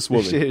Yeah.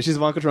 businesswoman. She's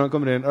Ivanka Trump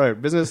coming in. All right,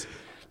 business.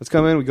 Let's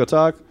come in. We go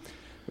talk.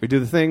 We do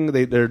the thing.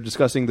 They're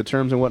discussing the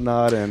terms and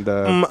whatnot. And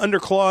Under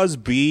Clause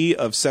B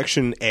of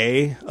Section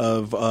A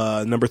of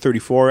number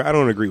 34, I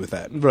don't agree with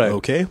that. Right.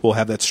 Okay, we'll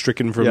have that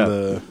stricken from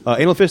the...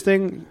 anal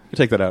fisting. You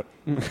take that out.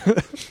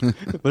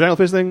 Vaginal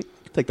fisting.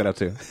 Take that out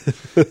too.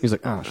 He's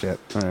like, oh shit.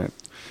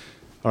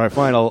 All right,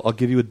 fine. I'll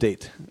give you a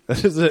date.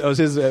 That was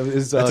his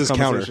That's his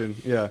counter. conversation.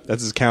 Yeah,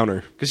 That's his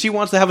counter. because she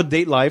wants to have a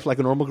date life like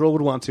a normal girl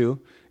would want to,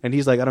 and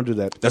he's like, I don't do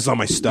that. That's not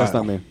my style. That's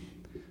not me.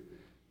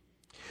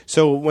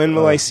 So when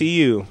will I see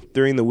you?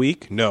 During the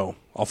week? No.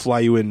 I'll fly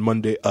you in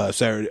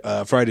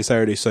Friday,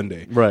 Saturday,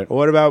 Sunday. Right. Well,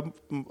 what about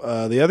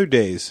the other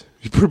days?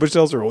 He pretty much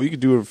tells her, well, you can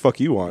do whatever the fuck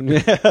you want. Yeah.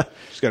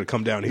 Just got to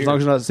come down here. As long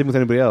as you're not sleeping with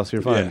anybody else,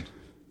 you're fine.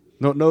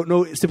 Yeah.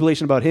 No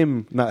stipulation about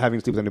him not having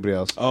to sleep with anybody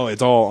else. Oh,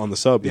 it's all on the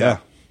sub, yeah.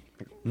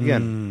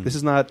 Again, this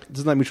is not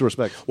mutual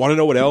respect. Want to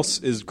know what else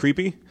is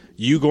creepy?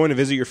 You going to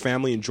visit your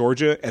family in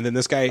Georgia, and then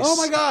this guy Oh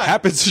my God.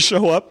 happens to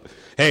show up.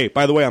 Hey,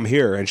 by the way, I'm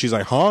here. And she's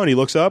like, huh? And he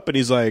looks up, and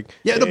he's like,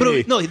 Yeah,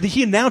 hey. no,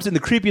 he announced it in the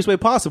creepiest way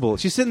possible.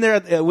 She's sitting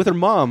there with her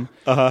mom,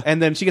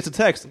 and then she gets a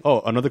text. Oh,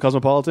 another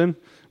cosmopolitan?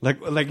 Like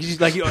she's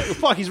like,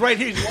 fuck, he's right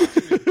here.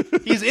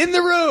 He's in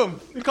the room.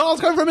 The call's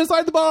coming from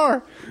inside the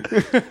bar.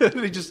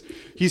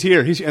 He's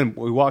here. And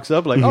he walks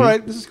up like, all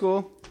right, this is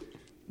cool.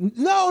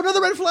 No,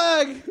 another red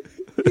flag.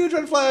 Huge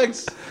red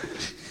flags.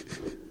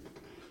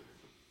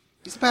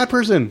 He's a bad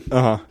person.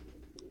 Do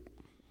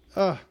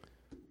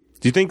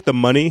you think the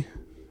money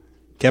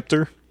kept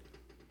her?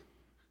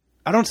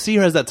 I don't see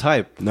her as that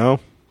type, No.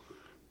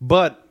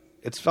 but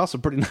it's also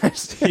pretty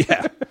nice.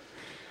 Yeah.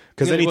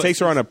 Because then he Well, takes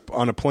her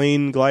on a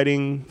plane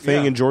gliding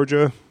thing Yeah. in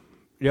Georgia.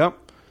 Yep.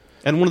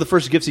 And one of the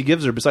first gifts he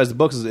gives her, besides the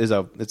books, is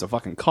a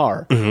fucking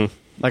car,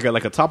 like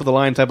a top of the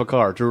line type of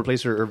car to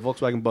replace her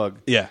Volkswagen Bug.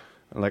 Yeah.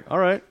 I'm like, all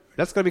right,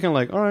 that's gotta be kind of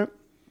like, all right.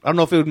 I don't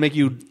know if it would make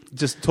you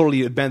just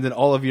totally abandon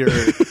all of your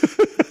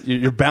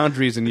your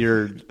boundaries and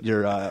your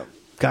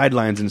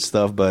guidelines and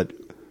stuff, but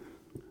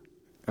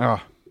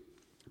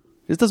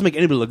this doesn't make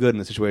anybody look good in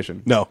this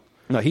situation. No.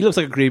 No, he looks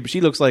like a creep.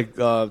 She looks like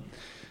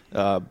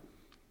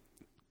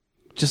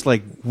just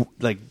like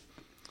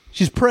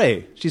she's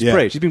prey. She's Yeah.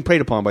 prey. She's being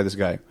preyed upon by this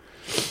guy.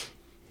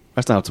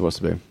 That's not how it's supposed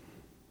to be.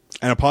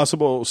 And a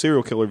possible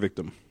serial killer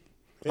victim.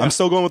 Yeah. I'm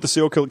still going with the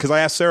serial killer because I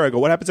asked Sarah, I go,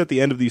 what happens at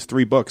the end of these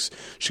 3 books?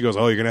 She goes,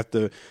 oh, you're gonna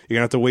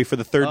have to wait for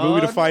the 3rd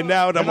movie to find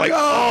out. I'm like,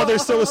 oh,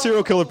 there's still a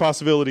serial killer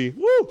possibility.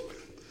 Woo!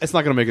 It's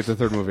not going to make it to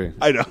the 3rd movie.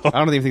 I know. I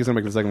don't even think it's going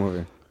to make it to the 2nd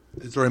movie.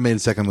 It's already made a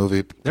second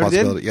movie Never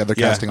possibility. did? Yeah, they're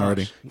casting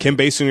already. Kim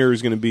Basinger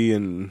is going to be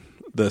in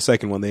the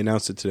 2nd one. They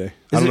announced it today.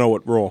 I don't know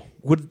what role.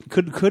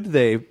 Could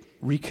they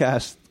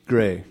recast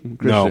Gray?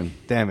 No. Christian?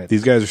 Damn it.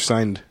 These guys are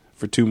signed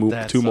for 2 more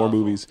That's awful.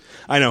 movies.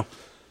 I know.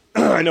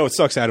 I know it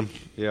sucks, Adam.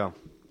 Yeah.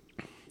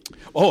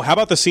 Oh, how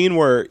about the scene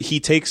where he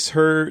takes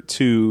her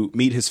to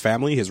meet his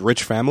family, his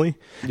rich family,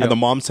 Yep. and the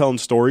mom's telling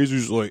stories.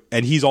 He's like,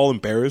 and he's all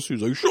embarrassed. He's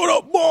like, "Shut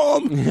up,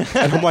 mom!"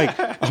 And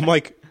I'm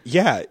like,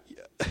 yeah.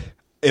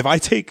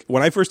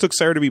 When I first took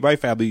Sarah to meet my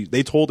family,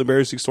 they told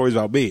embarrassing stories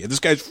about me, and this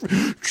guy's,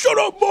 "Shut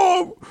up,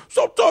 mom!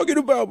 Stop talking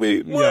about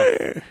me."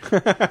 Yeah.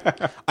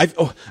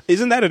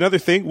 Isn't that another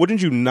thing?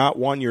 Wouldn't you not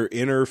want your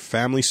inner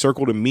family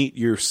circle to meet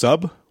your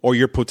sub or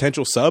your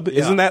potential sub? Yeah.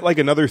 Isn't that like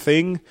another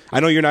thing?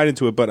 I know you're not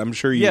into it, but I'm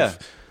sure you've. Yeah.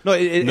 No,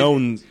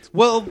 known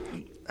well,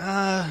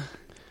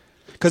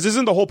 because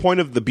isn't the whole point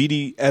of the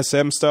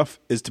BDSM stuff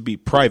is to be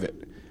private?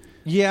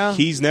 yeah.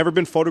 He's never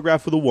been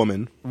photographed with a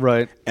woman,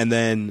 right. and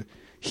then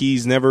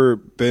he's never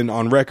been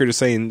on record as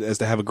saying as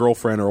to have a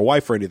girlfriend or a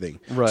wife or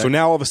anything. Right. So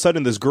now all of a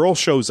sudden this girl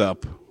shows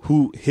up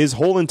who his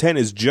whole intent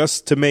is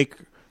just to make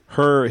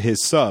her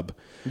his sub.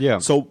 Yeah.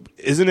 So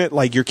isn't it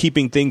like you're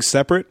keeping things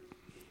separate?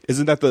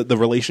 Isn't that the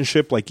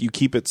relationship? Like you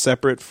keep it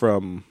separate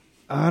from.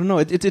 I don't know.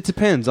 It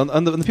depends on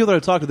the people that I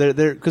talk to.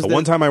 They're because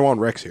One time I want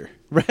Rex here.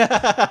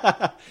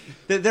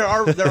 there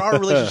are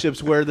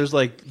relationships where there's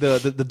like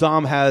the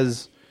dom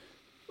has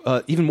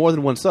even more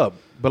than one sub,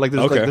 but like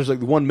there's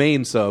like one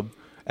main sub,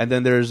 and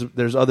then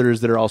there's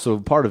others that are also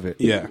part of it.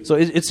 Yeah. So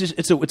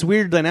it's a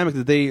weird dynamic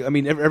that they. I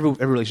mean, every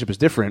relationship is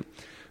different,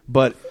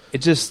 but it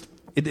just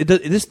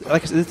this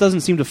like I said, this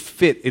doesn't seem to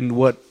fit in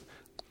what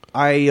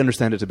I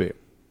understand it to be.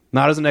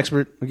 Not as an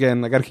expert,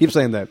 again, I got to keep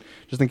saying that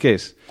just in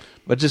case,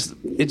 but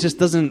it just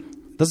doesn't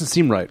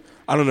seem right.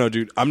 I don't know,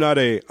 dude. I'm not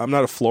a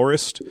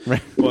florist,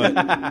 Right. but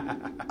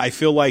I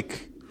feel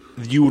like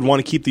you would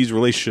want to keep these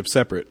relationships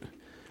separate.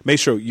 Make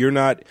sure you're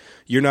not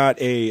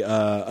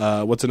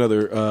a what's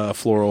another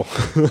floral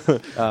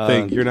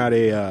thing. You're not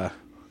a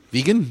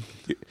Vegan?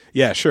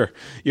 Yeah, sure.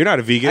 You're not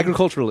a vegan.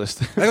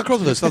 Agriculturalist.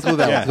 Agriculturalist. Let's go with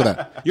that. Let's go with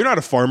that. You're not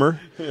a farmer.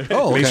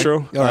 Oh, okay.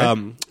 Maestro. All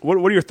right. What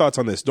are your thoughts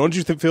on this? Don't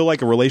you feel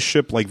like a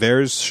relationship like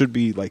theirs should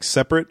be like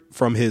separate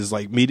from his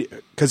like media?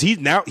 Because he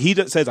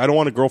says, I don't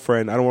want a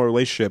girlfriend, I don't want a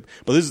relationship.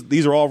 But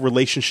these are all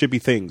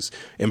relationshipy things.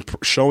 And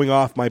showing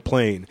off my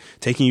plane,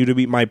 taking you to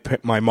meet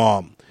my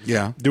mom.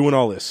 Yeah. Doing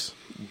all this.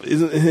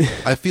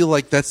 I feel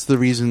like that's the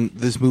reason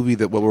this movie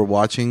that what we're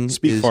watching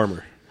Speak is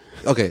farmer.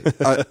 Okay,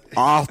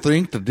 I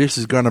think that this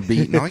is gonna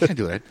be. No, I can't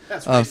do that.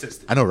 That's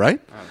racist. I know, right?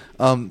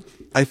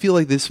 I feel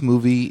like this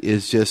movie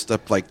is just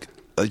like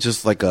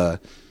a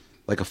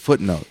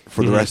footnote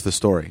for the rest of the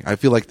story. I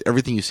feel like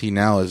everything you see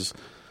now is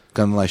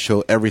gonna like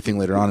show everything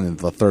later on in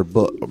the third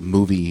book,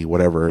 movie,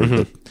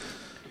 whatever.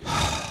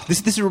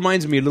 This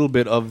reminds me a little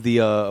bit of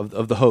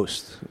the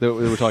Host that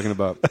we were talking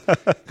about,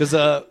 because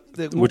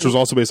Which was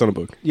also based on a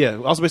book. Yeah,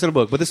 also based on a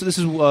book. But this is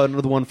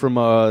another one from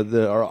our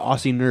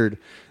Aussie nerd.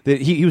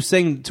 That he was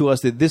saying to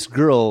us that this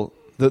girl,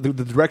 the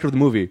director of the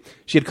movie,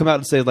 she had come out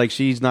and said like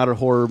she's not a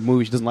horror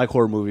movie, she doesn't like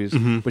horror movies,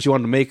 but she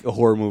wanted to make a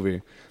horror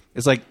movie.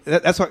 It's like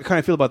that's what I kind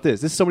of feel about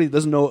this. This is somebody that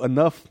doesn't know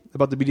enough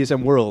about the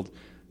BDSM world.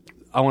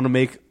 I want to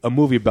make a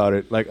movie about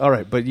it. Like, all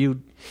right, but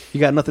you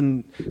got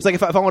nothing. It's like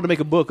if I wanted to make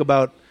a book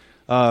about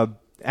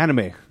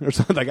anime or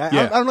something. Like I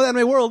don't know the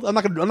anime world. I'm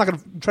not gonna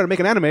try to make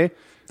an anime.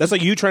 That's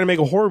like you trying to make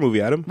a horror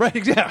movie, Adam.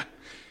 Right? Yeah.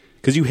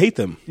 Because you hate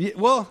them. Yeah,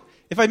 well,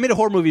 if I made a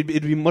horror movie,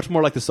 it'd be much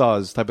more like the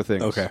Saws type of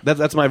thing. Okay.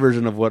 That's my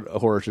version of what a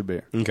horror should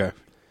be. Okay.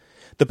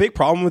 The big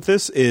problem with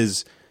this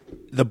is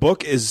the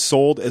book is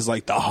sold as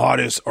like the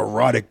hottest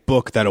erotic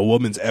book that a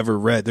woman's ever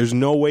read. There's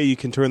no way you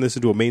can turn this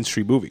into a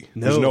mainstream movie.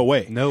 There's no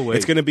way. No way.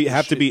 It's going to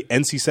have to be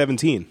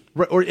NC-17.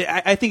 Right, or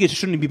I think it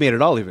shouldn't be made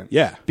at all, even.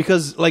 Yeah.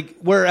 Because like,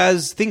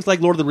 whereas things like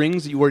Lord of the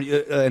Rings,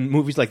 and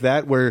movies like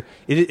that, where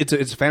it's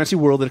a fantasy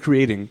world they're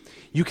creating,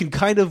 you can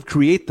kind of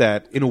create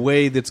that in a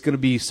way that's going to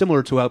be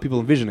similar to how people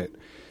envision it.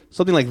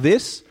 Something like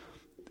this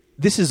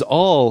is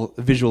all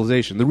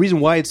visualization. The reason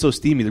why it's so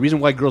steamy, the reason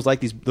why girls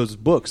like those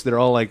books that are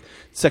all like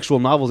sexual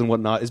novels and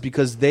whatnot, is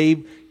because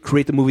they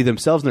create the movie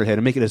themselves in their head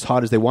and make it as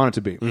hot as they want it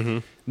to be. Mm-hmm.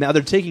 Now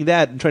they're taking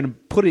that and trying to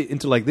put it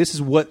into like this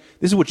is what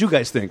you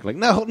guys think. Like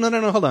no,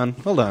 hold on.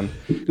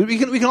 We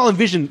can all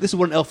envision this is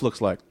what an elf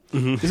looks like.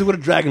 Mm-hmm. This is what a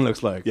dragon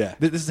looks like. Yeah,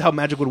 this is how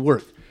magic would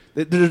work.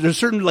 There's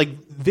certain like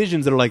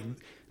visions that are like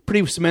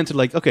pretty cemented.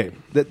 Like okay,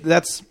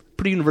 that's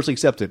pretty universally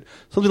accepted.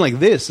 Something like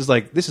this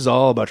is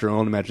all about your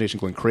own imagination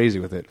going crazy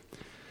with it.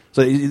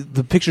 So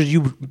the pictures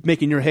you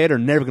make in your head are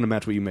never going to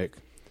match what you make.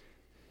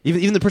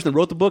 Even the person that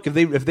wrote the book, if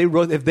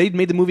they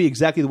made the movie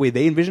exactly the way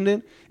they envisioned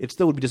it, it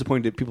still would be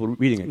disappointing to people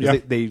reading it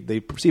because they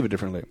perceive it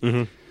differently.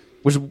 Mm-hmm.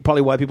 Which is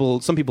probably why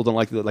some people don't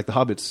like the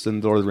Hobbits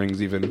and Lord of the Rings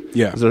even.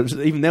 Yeah, so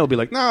even they'll be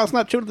like, no, it's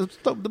not true to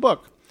the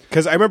book.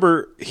 Because I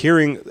remember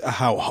hearing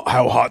how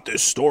hot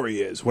this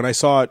story is when I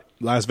saw it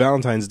last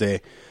Valentine's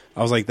Day.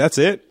 I was like, that's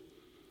it.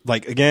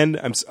 Like again,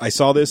 I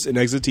saw this in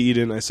Exit to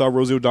Eden. I saw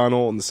Rosie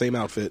O'Donnell in the same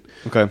outfit.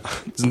 Okay,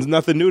 it's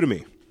nothing new to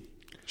me.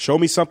 Show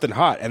me something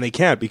hot, and they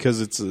can't because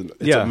it's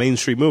a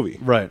mainstream movie.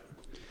 Right.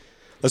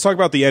 Let's talk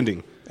about the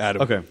ending,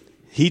 Adam. Okay.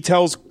 She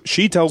tells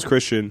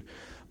Christian,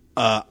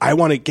 "I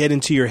want to get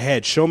into your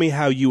head. Show me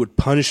how you would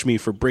punish me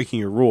for breaking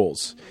your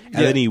rules." And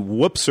then he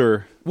whoops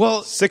her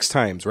 6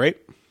 times, right?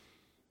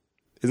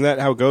 Isn't that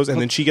how it goes? And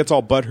then she gets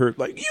all butthurt,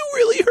 like, "You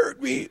really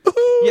hurt me."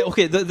 Yeah.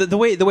 Okay. The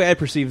way I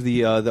perceived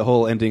the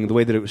whole ending, the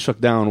way that it was shook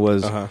down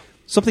was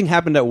something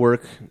happened at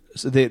work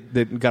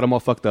that got him all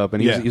fucked up,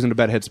 and he's in a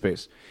bad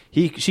headspace.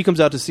 She comes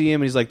out to see him,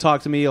 and he's like,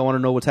 "Talk to me. I want to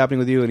know what's happening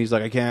with you." And he's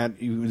like, "I can't.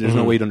 There's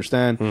no way you'd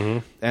understand." Mm-hmm.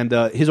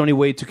 And his only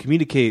way to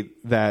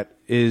communicate that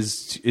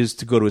is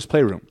to go to his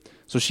playroom.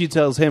 So she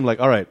tells him, like,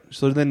 "All right.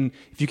 So then,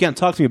 if you can't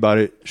talk to me about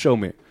it, show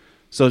me."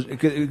 So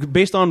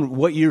based on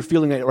what you're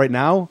feeling right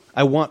now,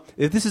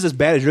 if this is as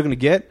bad as you're going to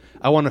get,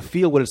 I want to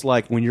feel what it's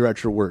like when you're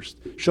at your worst.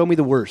 Show me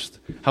the worst,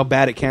 how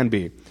bad it can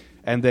be.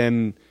 And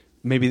then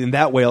maybe in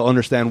that way I'll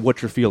understand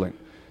what you're feeling.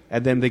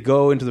 And then they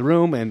go into the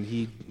room and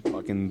he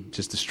fucking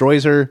just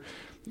destroys her.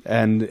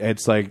 And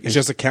it's like... It's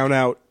just a count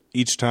out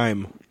each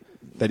time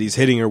that he's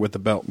hitting her with the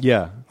belt.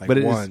 Yeah. Like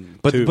but one,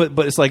 two.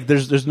 But it's like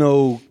there's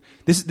no...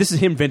 This is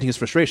him venting his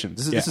frustration.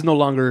 This is no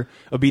longer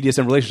a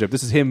BDSM relationship.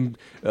 This is him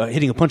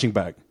hitting a punching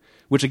bag.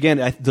 Which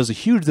again does a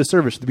huge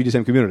disservice to the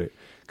BDSM community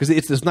because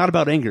it's not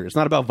about anger, it's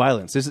not about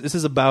violence. This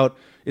is about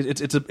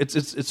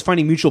it's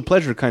finding mutual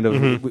pleasure kind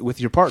of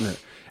with your partner.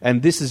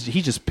 And he's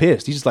just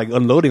pissed. He's just like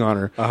unloading on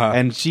her,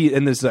 and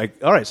it's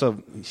like, all right,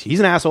 so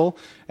he's an asshole,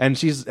 and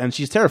she's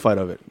terrified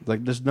of it.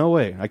 Like, there's no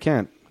way, I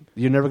can't.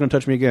 You're never going to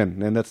touch me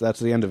again, and that's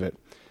the end of it.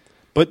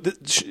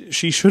 But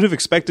she should have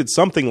expected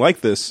something like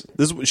this.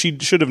 She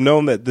should have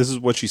known that this is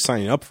what she's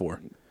signing up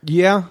for.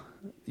 Yeah,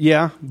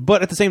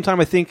 but at the same time,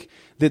 I think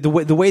that the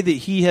way that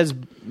he has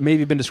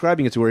maybe been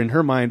describing it to her, in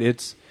her mind,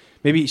 it's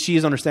maybe she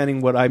is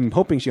understanding what I'm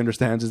hoping she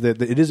understands is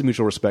that it is a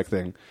mutual respect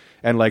thing,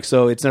 and like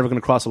so, it's never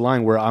going to cross a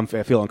line where I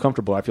feel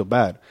uncomfortable, I feel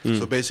bad.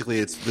 So basically,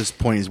 it's this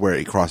point is where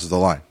he crosses the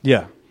line.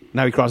 Yeah,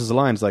 now he crosses the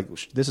line. It's like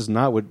this is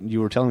not what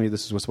you were telling me.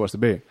 This is what's supposed to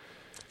be.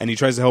 And he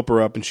tries to help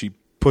her up, and she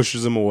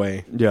pushes him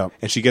away. Yeah.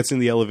 And she gets in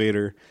the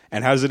elevator.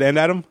 And how does it end,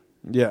 Adam?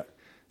 Yeah.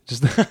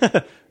 Just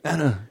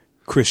Anna.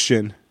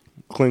 Christian.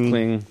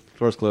 Cling.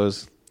 Doors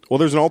closed. Well,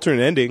 there's an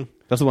alternate ending.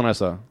 That's the one I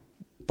saw.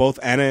 Both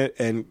Anna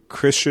and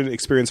Christian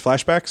experience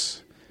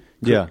flashbacks.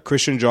 Yeah.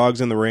 Christian jogs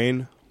in the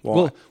rain.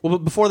 Well, but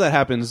before that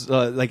happens,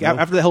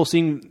 after the whole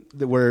scene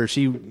where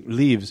she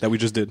leaves, That we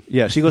just did.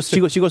 yeah, she goes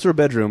to her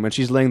bedroom and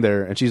she's laying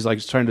there and she's like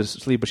trying to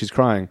sleep but she's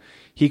crying.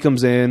 He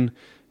comes in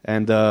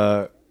and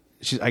I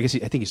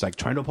think he's like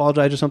trying to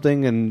apologize or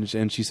something and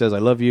she says I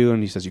love you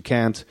and he says you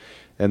can't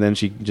and then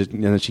she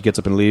gets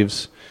up and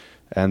leaves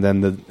and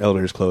then the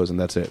elevators close and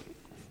that's it.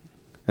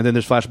 And then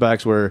there's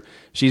flashbacks where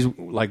she's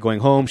like going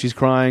home, she's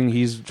crying,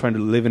 he's trying to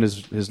live in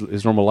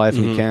his normal life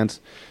and he can't.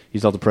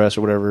 He's all depressed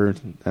or whatever,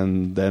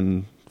 and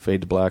then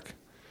fade to black.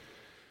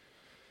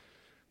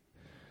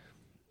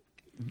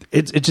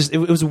 It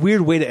was a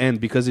weird way to end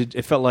because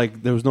it felt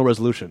like there was no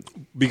resolution.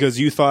 Because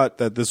you thought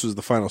that this was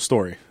the final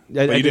story.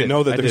 I But you didn't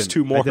know that I there's didn't.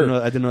 two more. I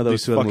didn't know there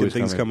was these two other fucking movies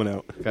things coming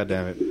out. God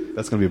damn it.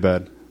 That's going to be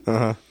bad.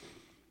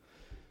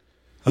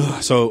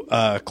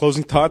 So,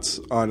 closing thoughts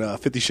on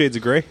 50 Shades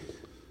of Grey?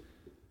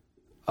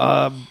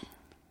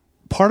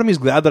 Part of me is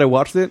glad that I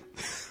watched it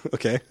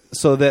Okay.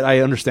 so that I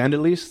understand at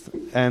least.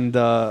 And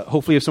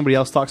hopefully if somebody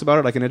else talks about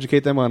it, I can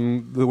educate them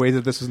on the way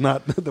that this is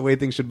not the way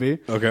things should be.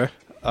 Okay.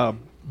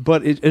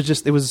 But it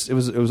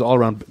was all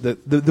around.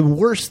 The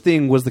worst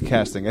thing was the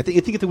casting. I think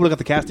if they would have got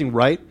the casting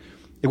right,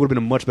 it would have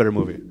been a much better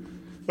movie.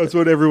 That's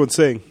what everyone's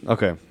saying.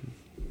 Okay.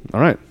 All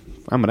right.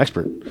 I'm an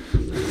expert.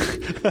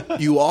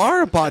 You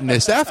are a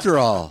botanist after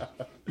all.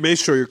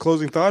 Maestro, your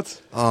closing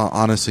thoughts?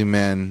 Honestly,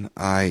 man,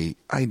 I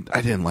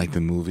didn't like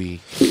the movie.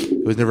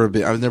 I was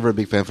never a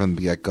big fan from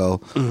the get go.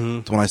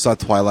 Mm-hmm. So when I saw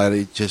Twilight,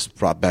 it just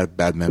brought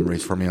bad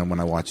memories for me when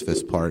I watched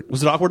this part.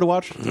 Was it awkward to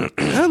watch?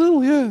 A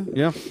little, yeah.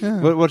 Yeah.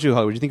 What about you,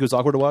 Hollywood? Do you think it was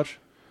awkward to watch?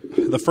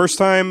 The first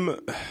time,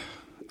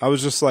 I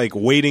was just like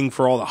waiting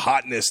for all the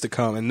hotness to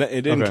come, and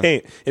it didn't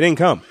Okay. came. It didn't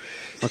come.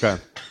 Okay.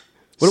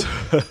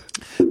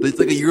 It's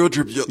like a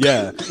Eurotrip joke.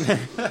 Yeah.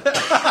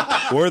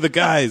 Where are the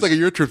guys? It's like a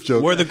Eurotrip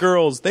joke. Where are the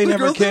girls? They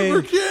never girls came.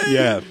 never came.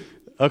 Yeah.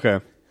 Okay.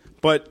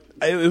 But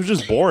it was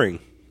just boring.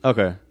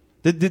 Okay.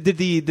 Did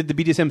the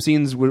BDSM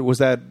scenes was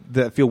that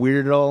feel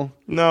weird at all?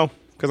 No,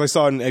 because I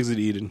saw it in Exit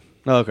Eden.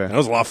 Oh, okay. And it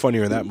was a lot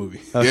funnier in that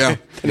movie Yeah.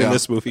 than in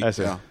this movie. I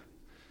see. Yeah.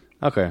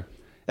 Okay.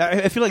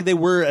 I feel like they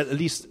were at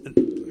least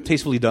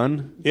tastefully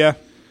done. Yeah.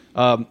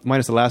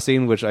 Minus the last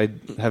scene, which I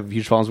have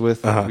huge problems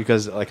with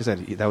because, like I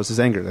said, that was his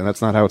anger, and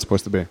that's not how it's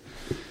supposed to be.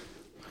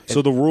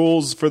 So the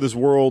rules for this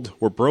world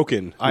were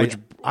broken, which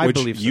I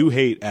believe so. you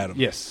hate, Adam.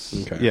 Yes.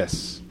 Okay.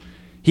 Yes.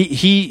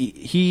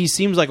 He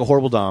seems like a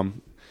horrible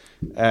dom,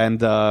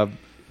 and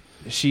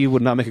she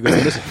would not make a good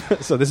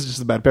submissive. So this is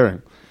just a bad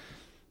pairing.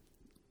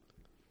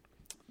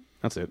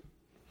 That's it.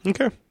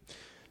 Okay.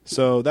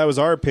 So that was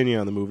our opinion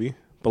on the movie.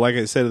 But like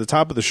I said at the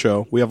top of the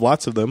show, we have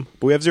lots of them,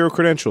 but we have 0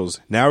 credentials.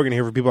 Now we're going to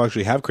hear from people who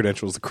actually have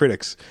credentials, the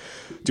critics.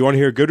 Do you want to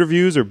hear good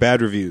reviews or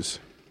bad reviews?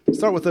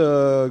 Start with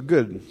the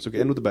good, so we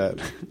can end with the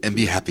bad. And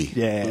be happy.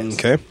 Yes.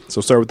 Okay,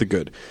 so start with the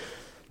good.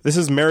 This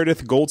is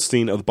Meredith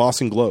Goldstein of the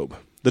Boston Globe.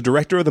 The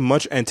director of the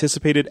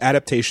much-anticipated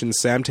adaptation,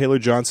 Sam Taylor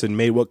Johnson,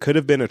 made what could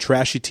have been a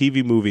trashy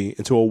TV movie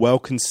into a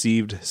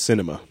well-conceived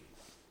cinema.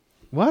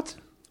 What?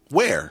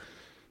 Where?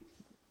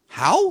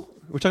 How?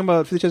 We're talking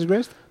about 50 Shades of Grey?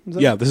 Is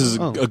that- Yeah, this is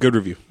Oh. a good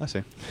review. I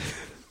see.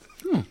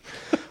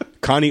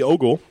 Connie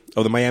Ogle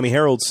of the Miami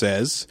Herald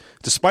says,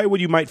 despite what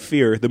you might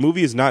fear, the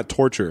movie is not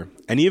torture.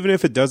 And even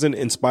if it doesn't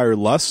inspire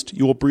lust,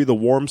 you will breathe a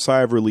warm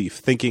sigh of relief,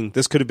 thinking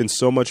this could have been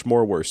so much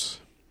more worse.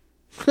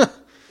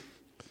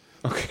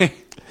 Okay.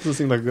 Doesn't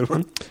seem like a good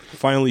one.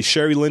 Finally,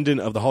 Sherry Linden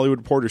of the Hollywood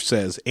Reporter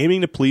says, aiming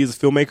to please,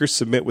 the filmmakers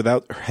submit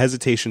without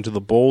hesitation to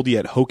the bold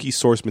yet hokey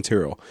source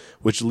material,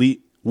 which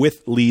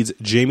leads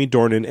Jamie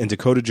Dornan and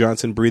Dakota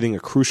Johnson breathing a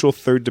crucial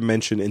third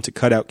dimension into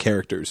cutout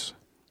characters.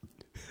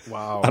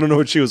 Wow. I don't know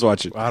what she was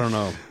watching. I don't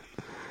know.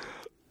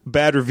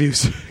 Bad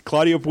reviews.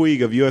 Claudio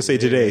Puig of USA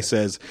Today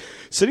says,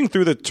 sitting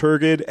through the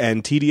turgid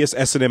and tedious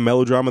S&M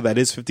melodrama that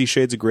is 50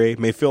 Shades of Grey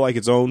may feel like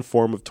its own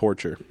form of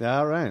torture. Yeah,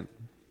 all right.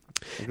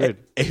 Agreed.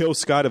 A.O.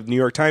 Scott of New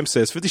York Times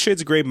says 50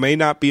 Shades of Grey may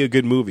not be a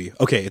good movie.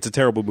 Okay, it's a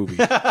terrible movie.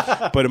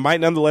 But it might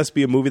nonetheless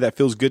be a movie that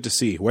feels good to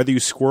see, whether you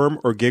squirm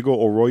or giggle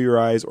or roll your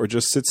eyes or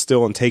just sit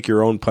still and take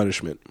your own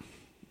punishment.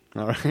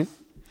 All right.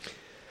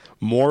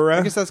 Moira,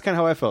 I guess that's kind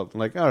of how I felt.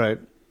 Like, all right.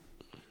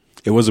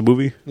 it was a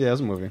movie. Yeah, it was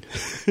a movie.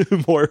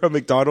 Moira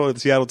McDonald of the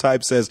Seattle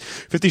Times says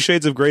 50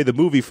 Shades of Grey, the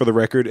movie, for the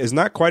record, is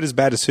not quite as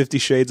bad as 50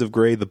 Shades of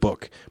Grey, the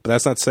book. But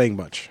that's not saying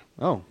much.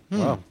 Oh,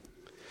 wow.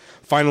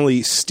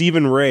 Finally,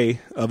 Stephen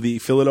Ray of the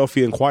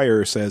Philadelphia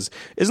Inquirer says,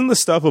 isn't the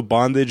stuff of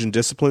bondage and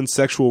discipline,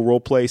 sexual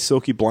roleplay,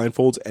 silky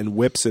blindfolds, and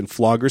whips and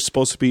floggers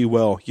supposed to be,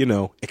 well, you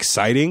know,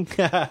 exciting?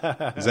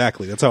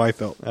 Exactly. That's how I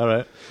felt. All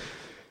right.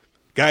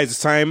 Guys,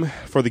 it's time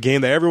for the game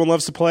that everyone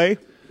loves to play,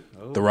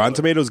 the Rotten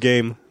Tomatoes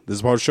game. This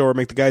is part of the show where I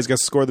make the guys guess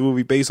the score of the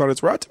movie based on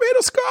its Rotten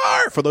Tomatoes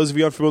score. For those of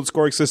you unfamiliar with the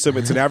scoring system,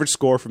 it's an average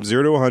score from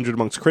 0 to 100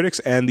 amongst critics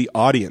and the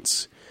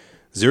audience.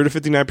 0 to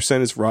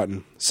 59% is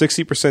rotten.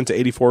 60% to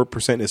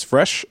 84% is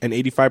fresh, and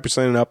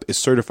 85% and up is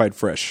certified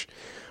fresh.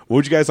 What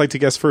would you guys like to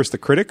guess first, the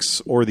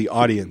critics or the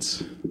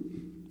audience?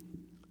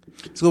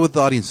 Let's go with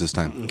the audience this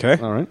time. Okay.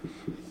 All right.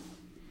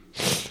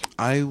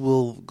 I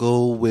will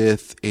go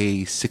with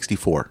a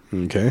 64.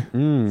 Okay.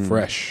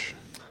 Fresh.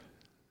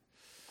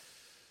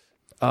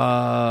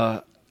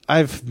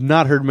 I've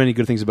not heard many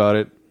good things about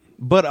it,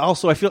 but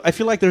also I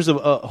feel like there's a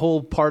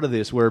whole part of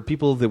this where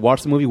people that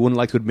watch the movie wouldn't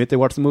like to admit they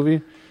watched the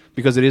movie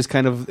because it is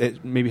kind of,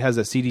 it maybe has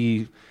a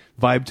seedy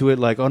vibe to it.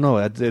 Like, oh no,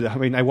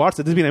 I watched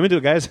it. Doesn't mean I'm into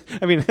it, guys.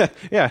 I mean,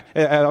 yeah,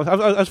 I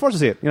was forced to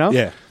see it. You know?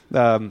 Yeah.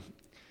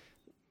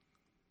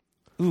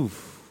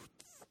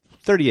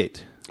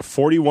 38.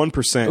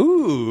 41%.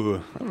 Ooh,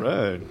 all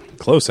right,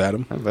 Close,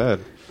 Adam. not bad.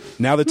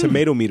 Now the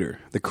tomato meter,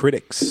 the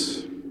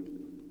critics.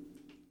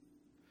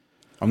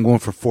 I'm going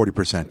for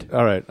 40%.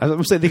 All right,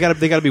 I'm saying they got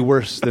to be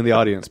worse than the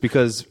audience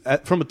because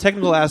from a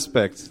technical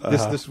aspect,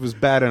 this was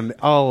bad on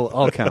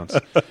all counts.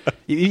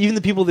 Even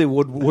the people that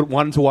would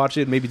want to watch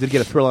it maybe did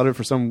get a thrill out of it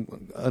for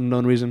some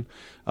unknown reason.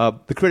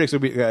 The critics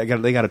would be they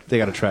got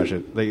to trash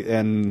it.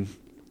 And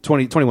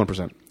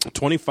 21%.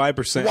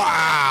 25%.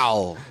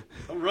 Wow.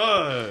 All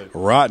right,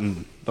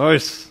 Rotten.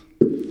 nice.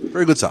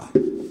 Very good, sir.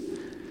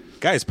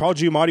 Guys, Paul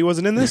Giamatti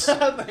wasn't in this?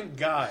 Thank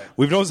God.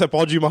 We've noticed that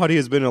Paul Giamatti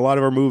has been in a lot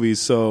of our movies,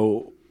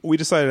 so we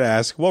decided to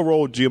ask, what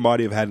role would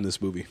Giamatti have had in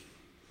this movie?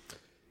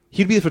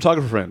 He'd be the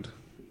photographer friend,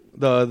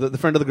 the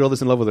friend of the girl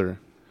that's in love with her.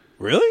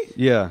 Really?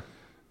 Yeah.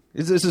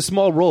 It's a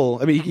small role.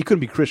 I mean, he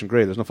couldn't be Christian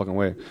Grey. There's no fucking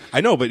way.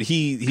 I know, but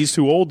he's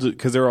too old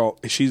because they're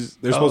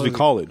supposed to be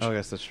college. Oh,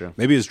 yes, that's true.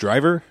 Maybe his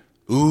driver,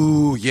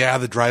 Ooh, yeah,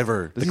 the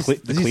driver. the Does he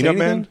say cleanup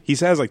man. anything? He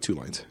has like 2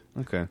 lines.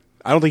 Okay.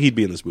 I don't think he'd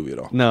be in this movie at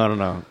all.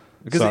 No.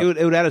 Because So-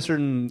 it would add a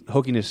certain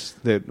hokiness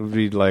that would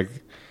be like...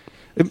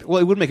 it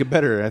would make it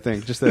better, I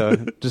think. Just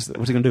what's he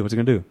going to do? What's he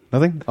going to do?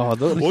 Nothing? Oh,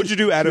 What would you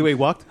do, Adam? The way he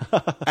walked?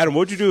 Adam,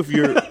 what would you do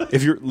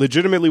if you're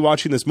legitimately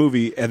watching this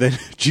movie and then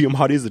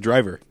Giamatti is the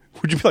driver?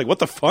 Would you be like, what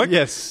the fuck?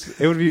 Yes.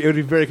 It would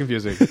be very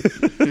confusing.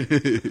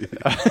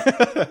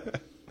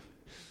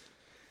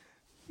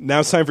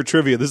 Now it's time for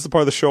trivia. This is the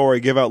part of the show where I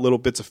give out little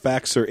bits of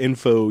facts or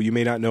info you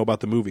may not know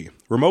about the movie.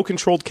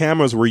 Remote-controlled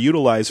cameras were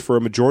utilized for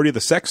a majority of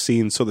the sex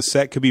scenes so the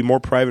set could be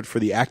more private for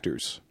the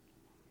actors.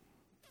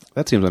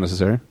 That seems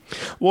unnecessary.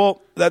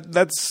 Well,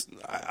 that's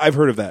I've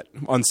heard of that.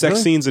 On sex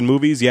Really? scenes in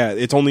movies, yeah,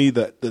 it's only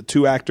the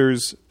 2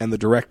 actors and the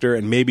director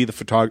and maybe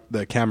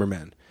the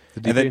cameraman.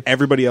 And then DP?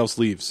 everybody else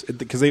leaves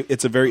because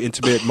it's a very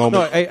intimate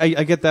moment. No,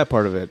 I get that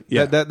part of it.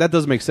 Yeah. That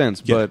does make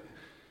sense. Yeah.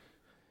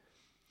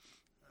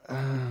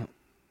 But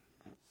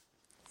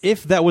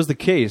if that was the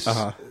case,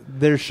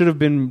 there should have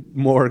been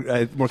more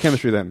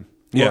chemistry then.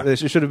 Yeah. It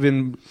should have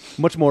been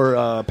much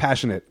more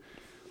passionate.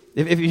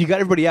 If you got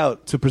everybody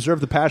out to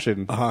preserve the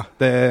passion,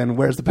 then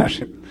where's the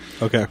passion?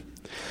 Okay.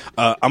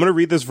 I'm going to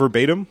read this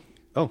verbatim.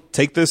 Oh.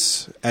 Take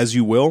this as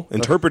you will.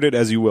 Interpret it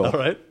as you will. All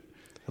right.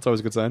 That's always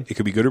a good sign. It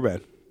could be good or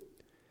bad.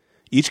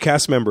 Each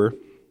cast member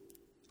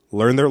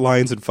learned their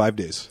lines in 5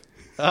 days.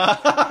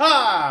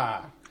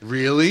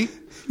 Really?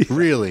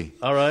 Really?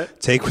 All right.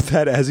 Take with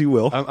that as you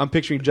will. I'm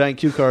picturing giant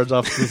cue cards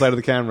off to the side of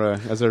the camera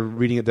as they're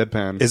reading it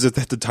deadpan. Is it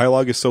that the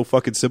dialogue is so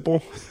fucking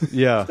simple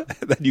Yeah.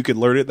 that you could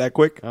learn it that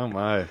quick? Oh,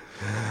 my.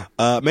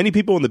 Many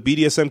people in the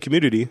BDSM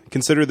community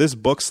consider this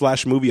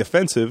book/movie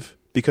offensive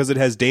because it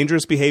has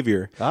dangerous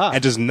behavior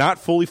and does not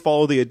fully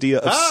follow the idea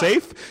of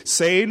safe,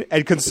 sane,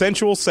 and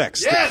consensual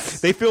sex. Yes!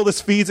 They feel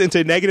this feeds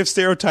into negative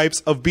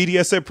stereotypes of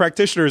BDSM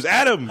practitioners.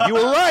 Adam, you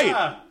were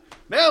right.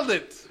 Nailed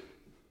it.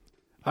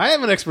 I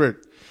am an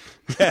expert.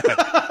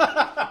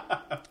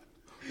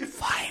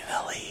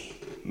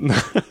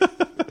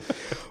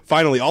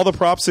 Finally, all the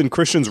props in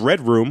Christian's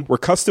Red Room were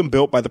custom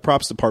built by the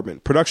props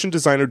department. Production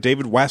designer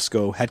David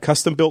Wasco had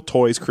custom built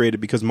toys created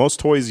because most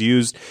toys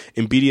used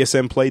in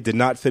BDSM play did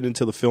not fit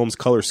into the film's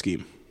color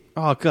scheme.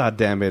 Oh, God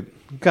damn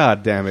it.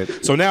 God damn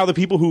it. So now the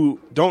people who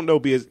don't know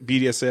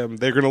BDSM,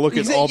 they're going to look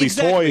at all these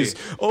toys.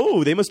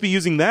 Oh, they must be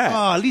using that.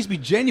 Oh, at least be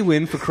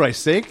genuine, for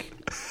Christ's sake.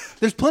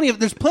 There's plenty of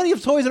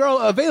toys that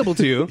are available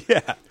to you.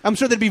 Yeah. I'm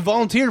sure they'd be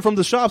volunteered from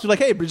the shops. They're like,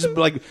 hey, just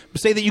like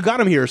say that you got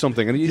them here or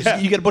something, and you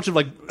get a bunch of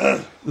like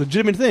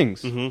legitimate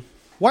things. Mm-hmm.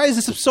 Why is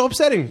this so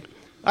upsetting?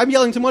 I'm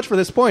yelling too much for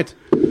this point.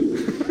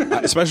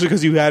 Especially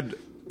because you had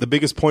the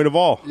biggest point of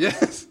all.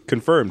 Yes.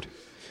 Confirmed.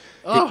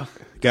 Hey,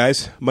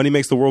 guys, money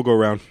makes the world go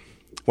round.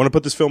 Want to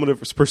put this film into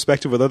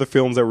perspective with other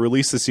films that were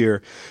released this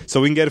year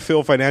so we can get a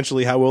feel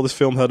financially how well this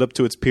film held up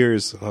to its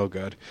peers. Oh,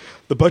 God.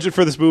 The budget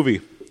for this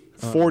movie,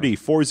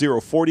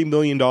 $40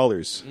 million.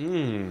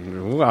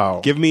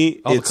 Wow. Give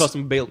me all its, the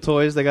custom built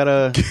toys they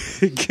gotta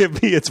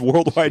give me its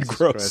worldwide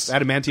gross.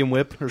 adamantium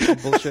whip or some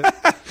bullshit.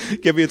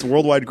 Give me its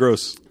worldwide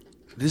gross.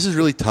 This is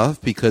really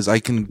tough because I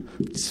can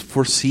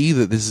foresee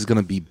that this is going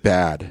to be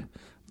bad,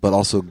 but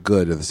also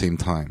good at the same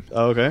time.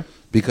 Oh, okay.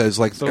 Because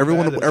like So bad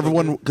it's so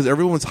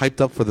everyone was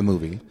hyped up for the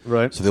movie,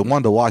 Right. So they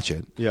wanted to watch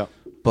it. Yeah.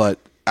 But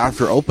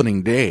after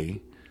opening day,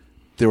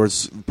 there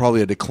was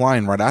probably a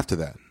decline right after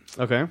that.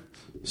 Okay.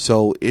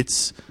 So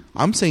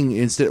I'm saying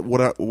instead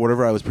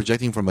whatever I was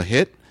projecting from a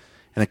hit,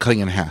 and then cutting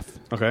it in half.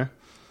 Okay.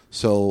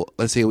 So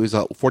let's say it was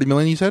 $40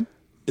 million. You said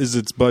Is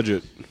its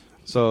budget?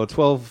 So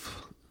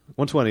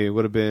 120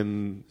 would have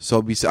been. so.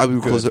 I'll be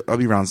closer. I'll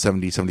be around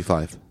 70,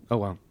 75. Oh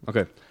wow.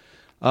 Okay.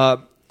 I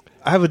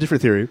have a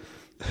different theory.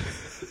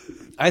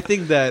 I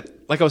think that,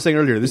 like I was saying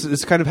earlier,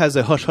 this kind of has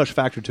a hush hush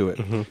factor to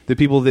it. The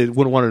people that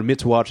wouldn't want to admit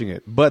to watching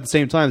it, but at the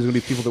same time, there's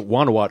going to be people that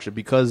want to watch it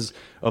because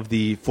of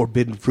the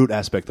forbidden fruit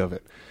aspect of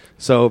it.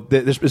 So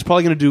it's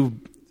probably going to do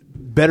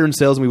better in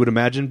sales than we would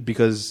imagine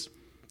because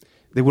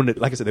they wouldn't,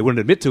 like I said, they wouldn't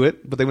admit to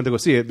it, but they went to go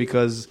see it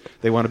because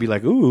they want to be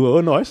like, ooh,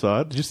 oh no, I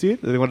saw it. Did you see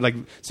it? They want like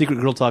secret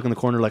girl talk in the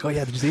corner, like, oh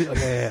yeah, did you see it? Oh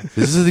yeah.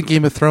 This is the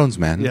Game of Thrones,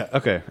 man. Yeah.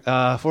 Okay.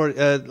 I'll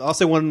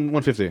say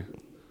 150.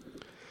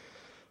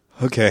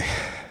 Okay.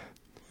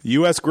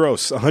 U.S.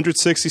 gross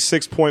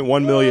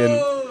 166.1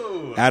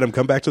 million. Adam,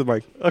 come back to the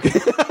mic.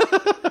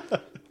 Okay.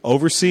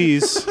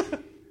 Overseas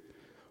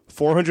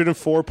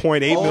 404.8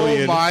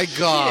 million. Oh my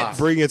god!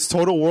 Bring its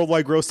total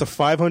worldwide gross to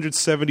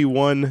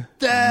 $571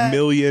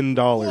 million.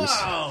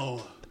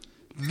 Wow.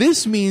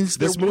 This means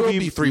This there will movie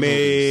be 3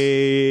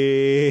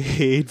 movies.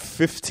 made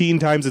 15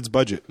 times its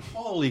budget.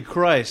 Holy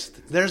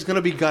Christ! There's going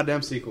to be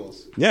goddamn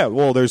sequels. Yeah,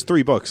 well, there's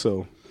 3 books,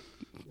 so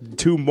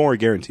 2 more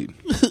guaranteed.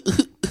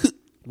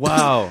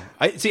 Wow.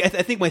 I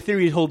think my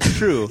theory holds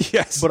true.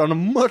 Yes. But on a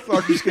much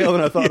larger scale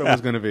than I thought it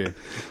was going to be.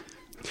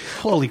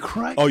 Holy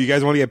Christ. Oh, you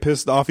guys want to get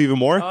pissed off even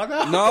more?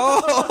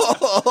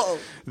 No.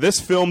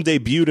 This film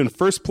debuted in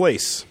first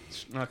place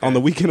on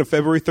the weekend of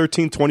February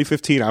 13,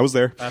 2015. I was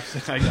there.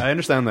 I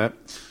understand that.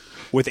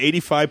 With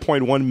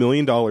 $85.1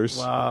 million.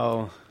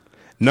 Wow.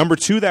 Number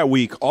 2 that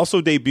week, also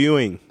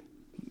debuting.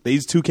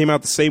 These 2 came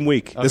out the same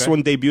week. This Okay.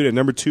 one debuted at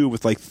number 2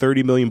 with like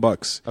 $30 million.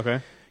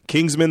 Okay.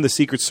 Kingsman: The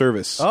Secret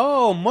Service.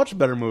 Oh, much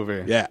better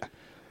movie. Yeah.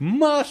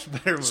 Much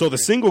better movie. So the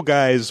single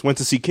guys went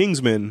to see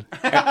Kingsman,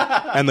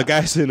 and the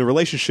guys in a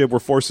relationship were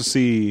forced to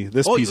see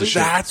this piece of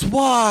shit. That's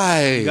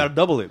why. You got to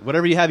double it.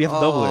 Whatever you have, you have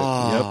to double it.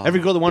 Yep. Every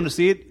girl that wanted to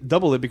see it,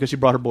 double it because she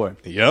brought her boy.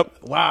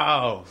 Yep.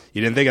 Wow.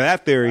 You didn't think of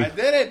that theory. I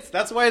did it.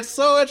 That's why it's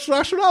so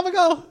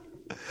astronomical.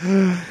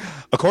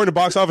 According to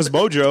Box Office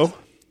Mojo,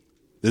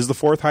 this is the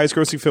 4th highest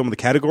grossing film in the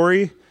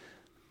category.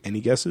 Any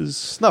guesses?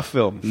 Snuff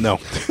film. No.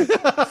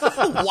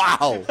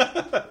 Wow.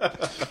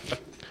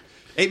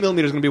 8mm is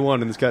going to be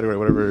one in this category,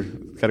 whatever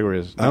the category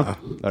is. No?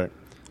 All right.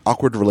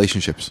 Awkward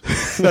relationships.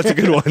 That's a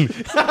good one.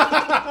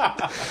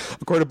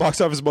 According to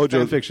Box Office Fan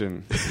Mojo,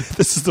 fiction.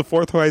 this is the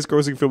 4th highest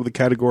grossing film in the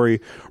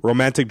category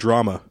romantic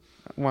drama.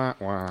 Wah,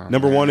 wah.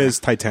 Number 1 is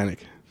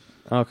Titanic.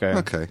 Okay.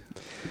 Okay.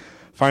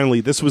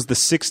 Finally, this was the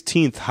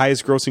 16th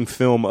highest grossing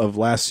film of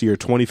last year,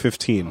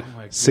 2015. Oh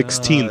my God.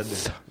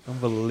 16th.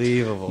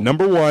 Unbelievable.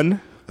 Number 1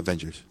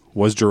 Avengers.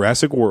 was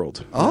Jurassic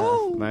World.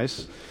 Oh.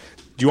 Nice.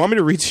 Do you want me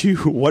to read to you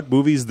what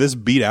movies this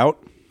beat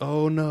out?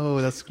 Oh,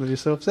 no. That's going to be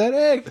so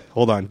upsetting.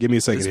 Hold on. Give me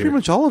a second It's here. pretty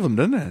much all of them,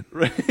 doesn't it?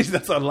 Right.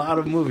 That's a lot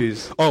of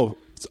movies. Oh,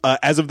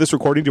 as of this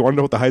recording, do you want to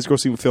know what the highest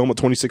grossing film of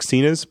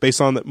 2016 is based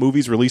on the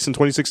movies released in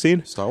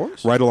 2016? Star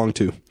Wars? Right Along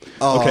 2.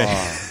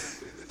 Okay.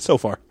 So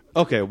far.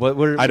 Okay. But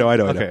we're... I know.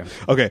 Okay.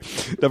 Okay.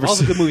 Number All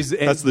the good movies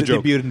That's the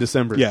joke. debuted in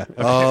December. Yeah.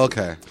 Oh,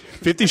 okay.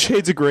 50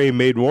 Shades of Grey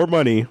made more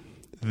money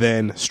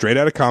than Straight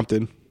Outta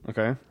Compton,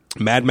 Okay.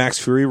 Mad Max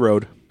Fury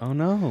Road, Oh,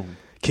 no.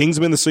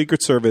 Kingsman: The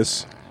Secret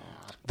Service,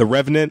 The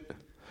Revenant,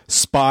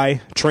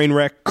 Spy,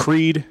 Trainwreck,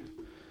 Creed.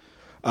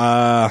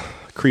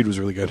 Creed was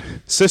really good.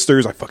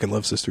 Sisters, I fucking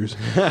love Sisters.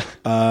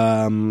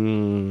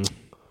 Goosebumps,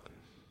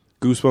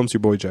 your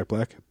boy Jack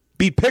Black.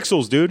 Beat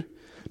Pixels, dude.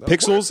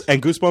 Pixels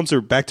and Goosebumps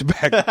are back to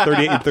back,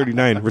 38 and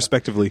 39,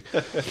 respectively.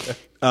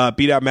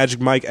 Beat out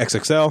Magic Mike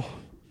XXL.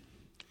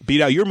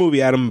 Beat out your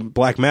movie, Adam,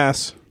 Black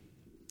Mass,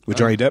 with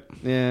Johnny Depp.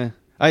 Yeah.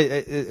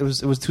 It was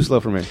too slow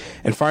for me.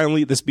 And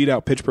finally, this beat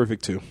out Pitch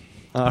Perfect 2.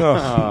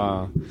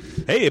 Oh.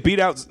 Hey, it beat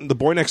out The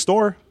Boy Next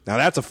Door. Now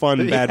that's a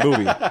fun, bad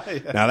movie.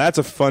 Now that's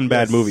a fun,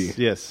 bad movie.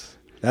 Yes.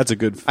 That's a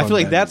good, fun, I feel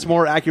like bad that's movie.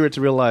 more accurate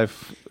to real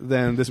life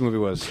than this movie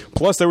was.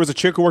 Plus, there was a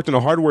chick who worked in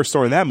a hardware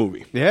store in that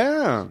movie.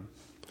 Yeah.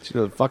 She's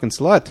a fucking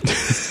slut.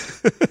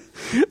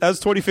 That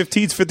was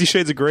 2015's 50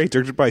 Shades of Grey,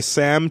 directed by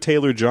Sam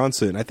Taylor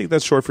Johnson. I think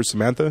that's short for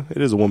Samantha.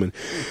 It is a woman.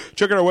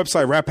 Check out our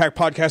website,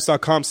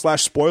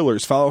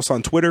 ratpackpodcast.com/spoilers. Follow us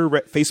on Twitter,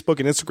 Facebook,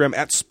 and Instagram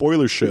at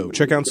Spoilers Show.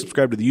 Check out and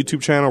subscribe to the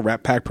YouTube channel,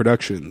 Rat Pack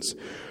Productions.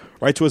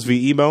 Write to us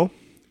via email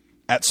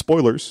at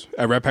spoilers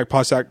at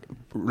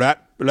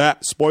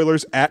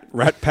spoilers at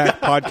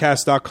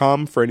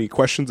ratpackpodcast.com for any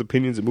questions,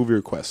 opinions, and movie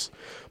requests.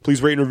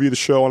 Please rate and review the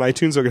show on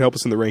iTunes so it can help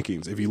us in the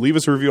rankings. If you leave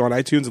us a review on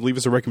iTunes and leave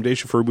us a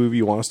recommendation for a movie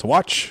you want us to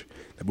watch,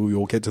 that movie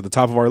will get to the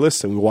top of our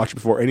list and we'll watch it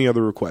before any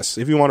other requests.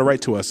 If you want to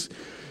write to us,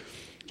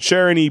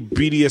 share any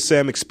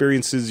BDSM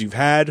experiences you've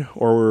had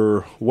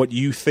or what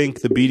you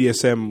think the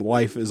BDSM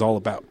life is all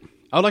about.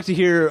 I would like to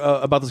hear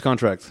about this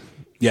contract.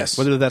 Yes.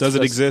 Whether Does it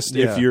that's- exist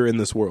yeah. if you're in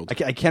this world?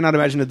 I cannot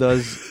imagine it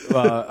does.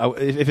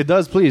 If it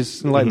does,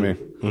 please enlighten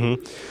me.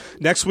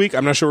 Next week,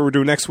 I'm not sure what we're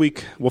doing next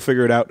week. We'll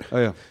figure it out. Oh,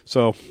 yeah.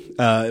 So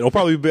it'll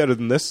probably be better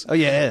than this. Oh,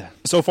 yeah.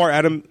 So far,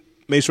 Adam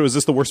Maestro, is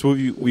this the worst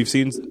movie we've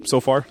seen so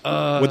far?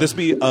 Would this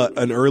be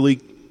an early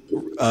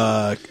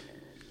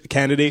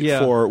candidate Yeah.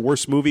 for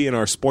worst movie in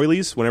our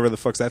spoilies, whenever the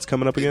fuck's that's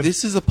coming up again.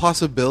 This is a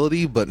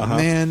possibility, but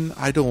man,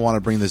 I don't want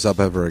to bring this up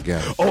ever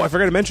again. Oh, I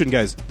forgot to mention,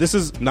 guys. This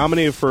is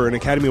nominated for an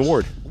Academy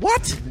Award.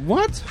 What?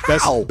 What?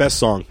 Best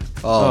song.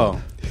 Oh.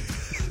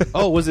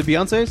 Oh, was it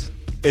Beyonce's?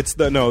 It's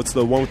the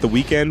one with The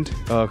Weeknd.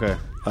 Oh, okay.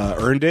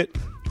 Earned it.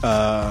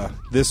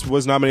 This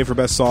was nominated for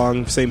Best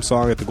Song, same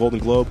song at the Golden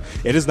Globe.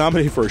 It is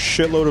nominated for a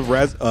shitload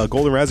of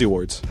Golden Razzie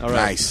Awards. All right.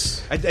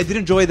 Nice. I did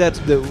enjoy that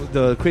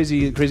the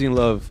Crazy in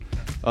Love,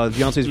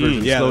 Beyonce's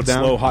version, yeah, slowed the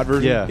down, slow, hot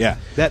version. Yeah,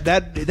 Yeah.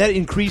 That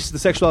increased the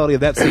sexuality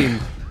of that scene,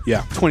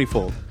 Yeah.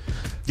 20-fold.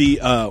 The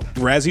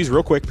Razzies,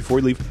 real quick before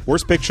we leave.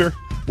 Worst Picture,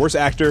 Worst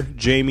Actor,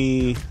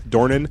 Jamie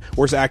Dornan.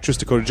 Worst Actress,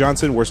 Dakota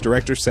Johnson. Worst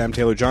Director, Sam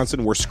Taylor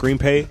Johnson. Worst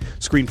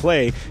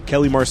Screenplay,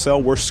 Kelly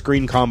Marcel. Worst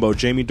Screen Combo,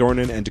 Jamie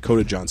Dornan and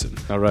Dakota Johnson.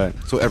 All right,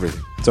 So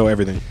everything. So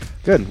everything.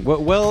 good,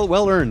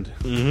 well earned.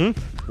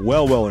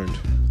 Well earned.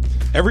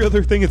 Every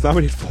other thing it's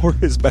nominated for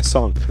is Best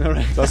Song. All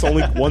right. That's the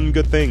only one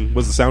good thing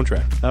was the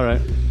soundtrack. All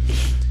right,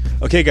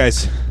 Okay,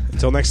 guys.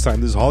 Until next time,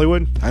 this is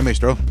Hollywood. I'm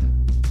Maestro.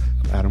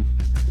 Adam.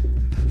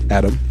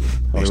 Adam.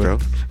 Maestro.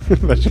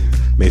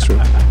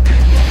 Maestro.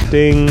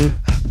 Ding.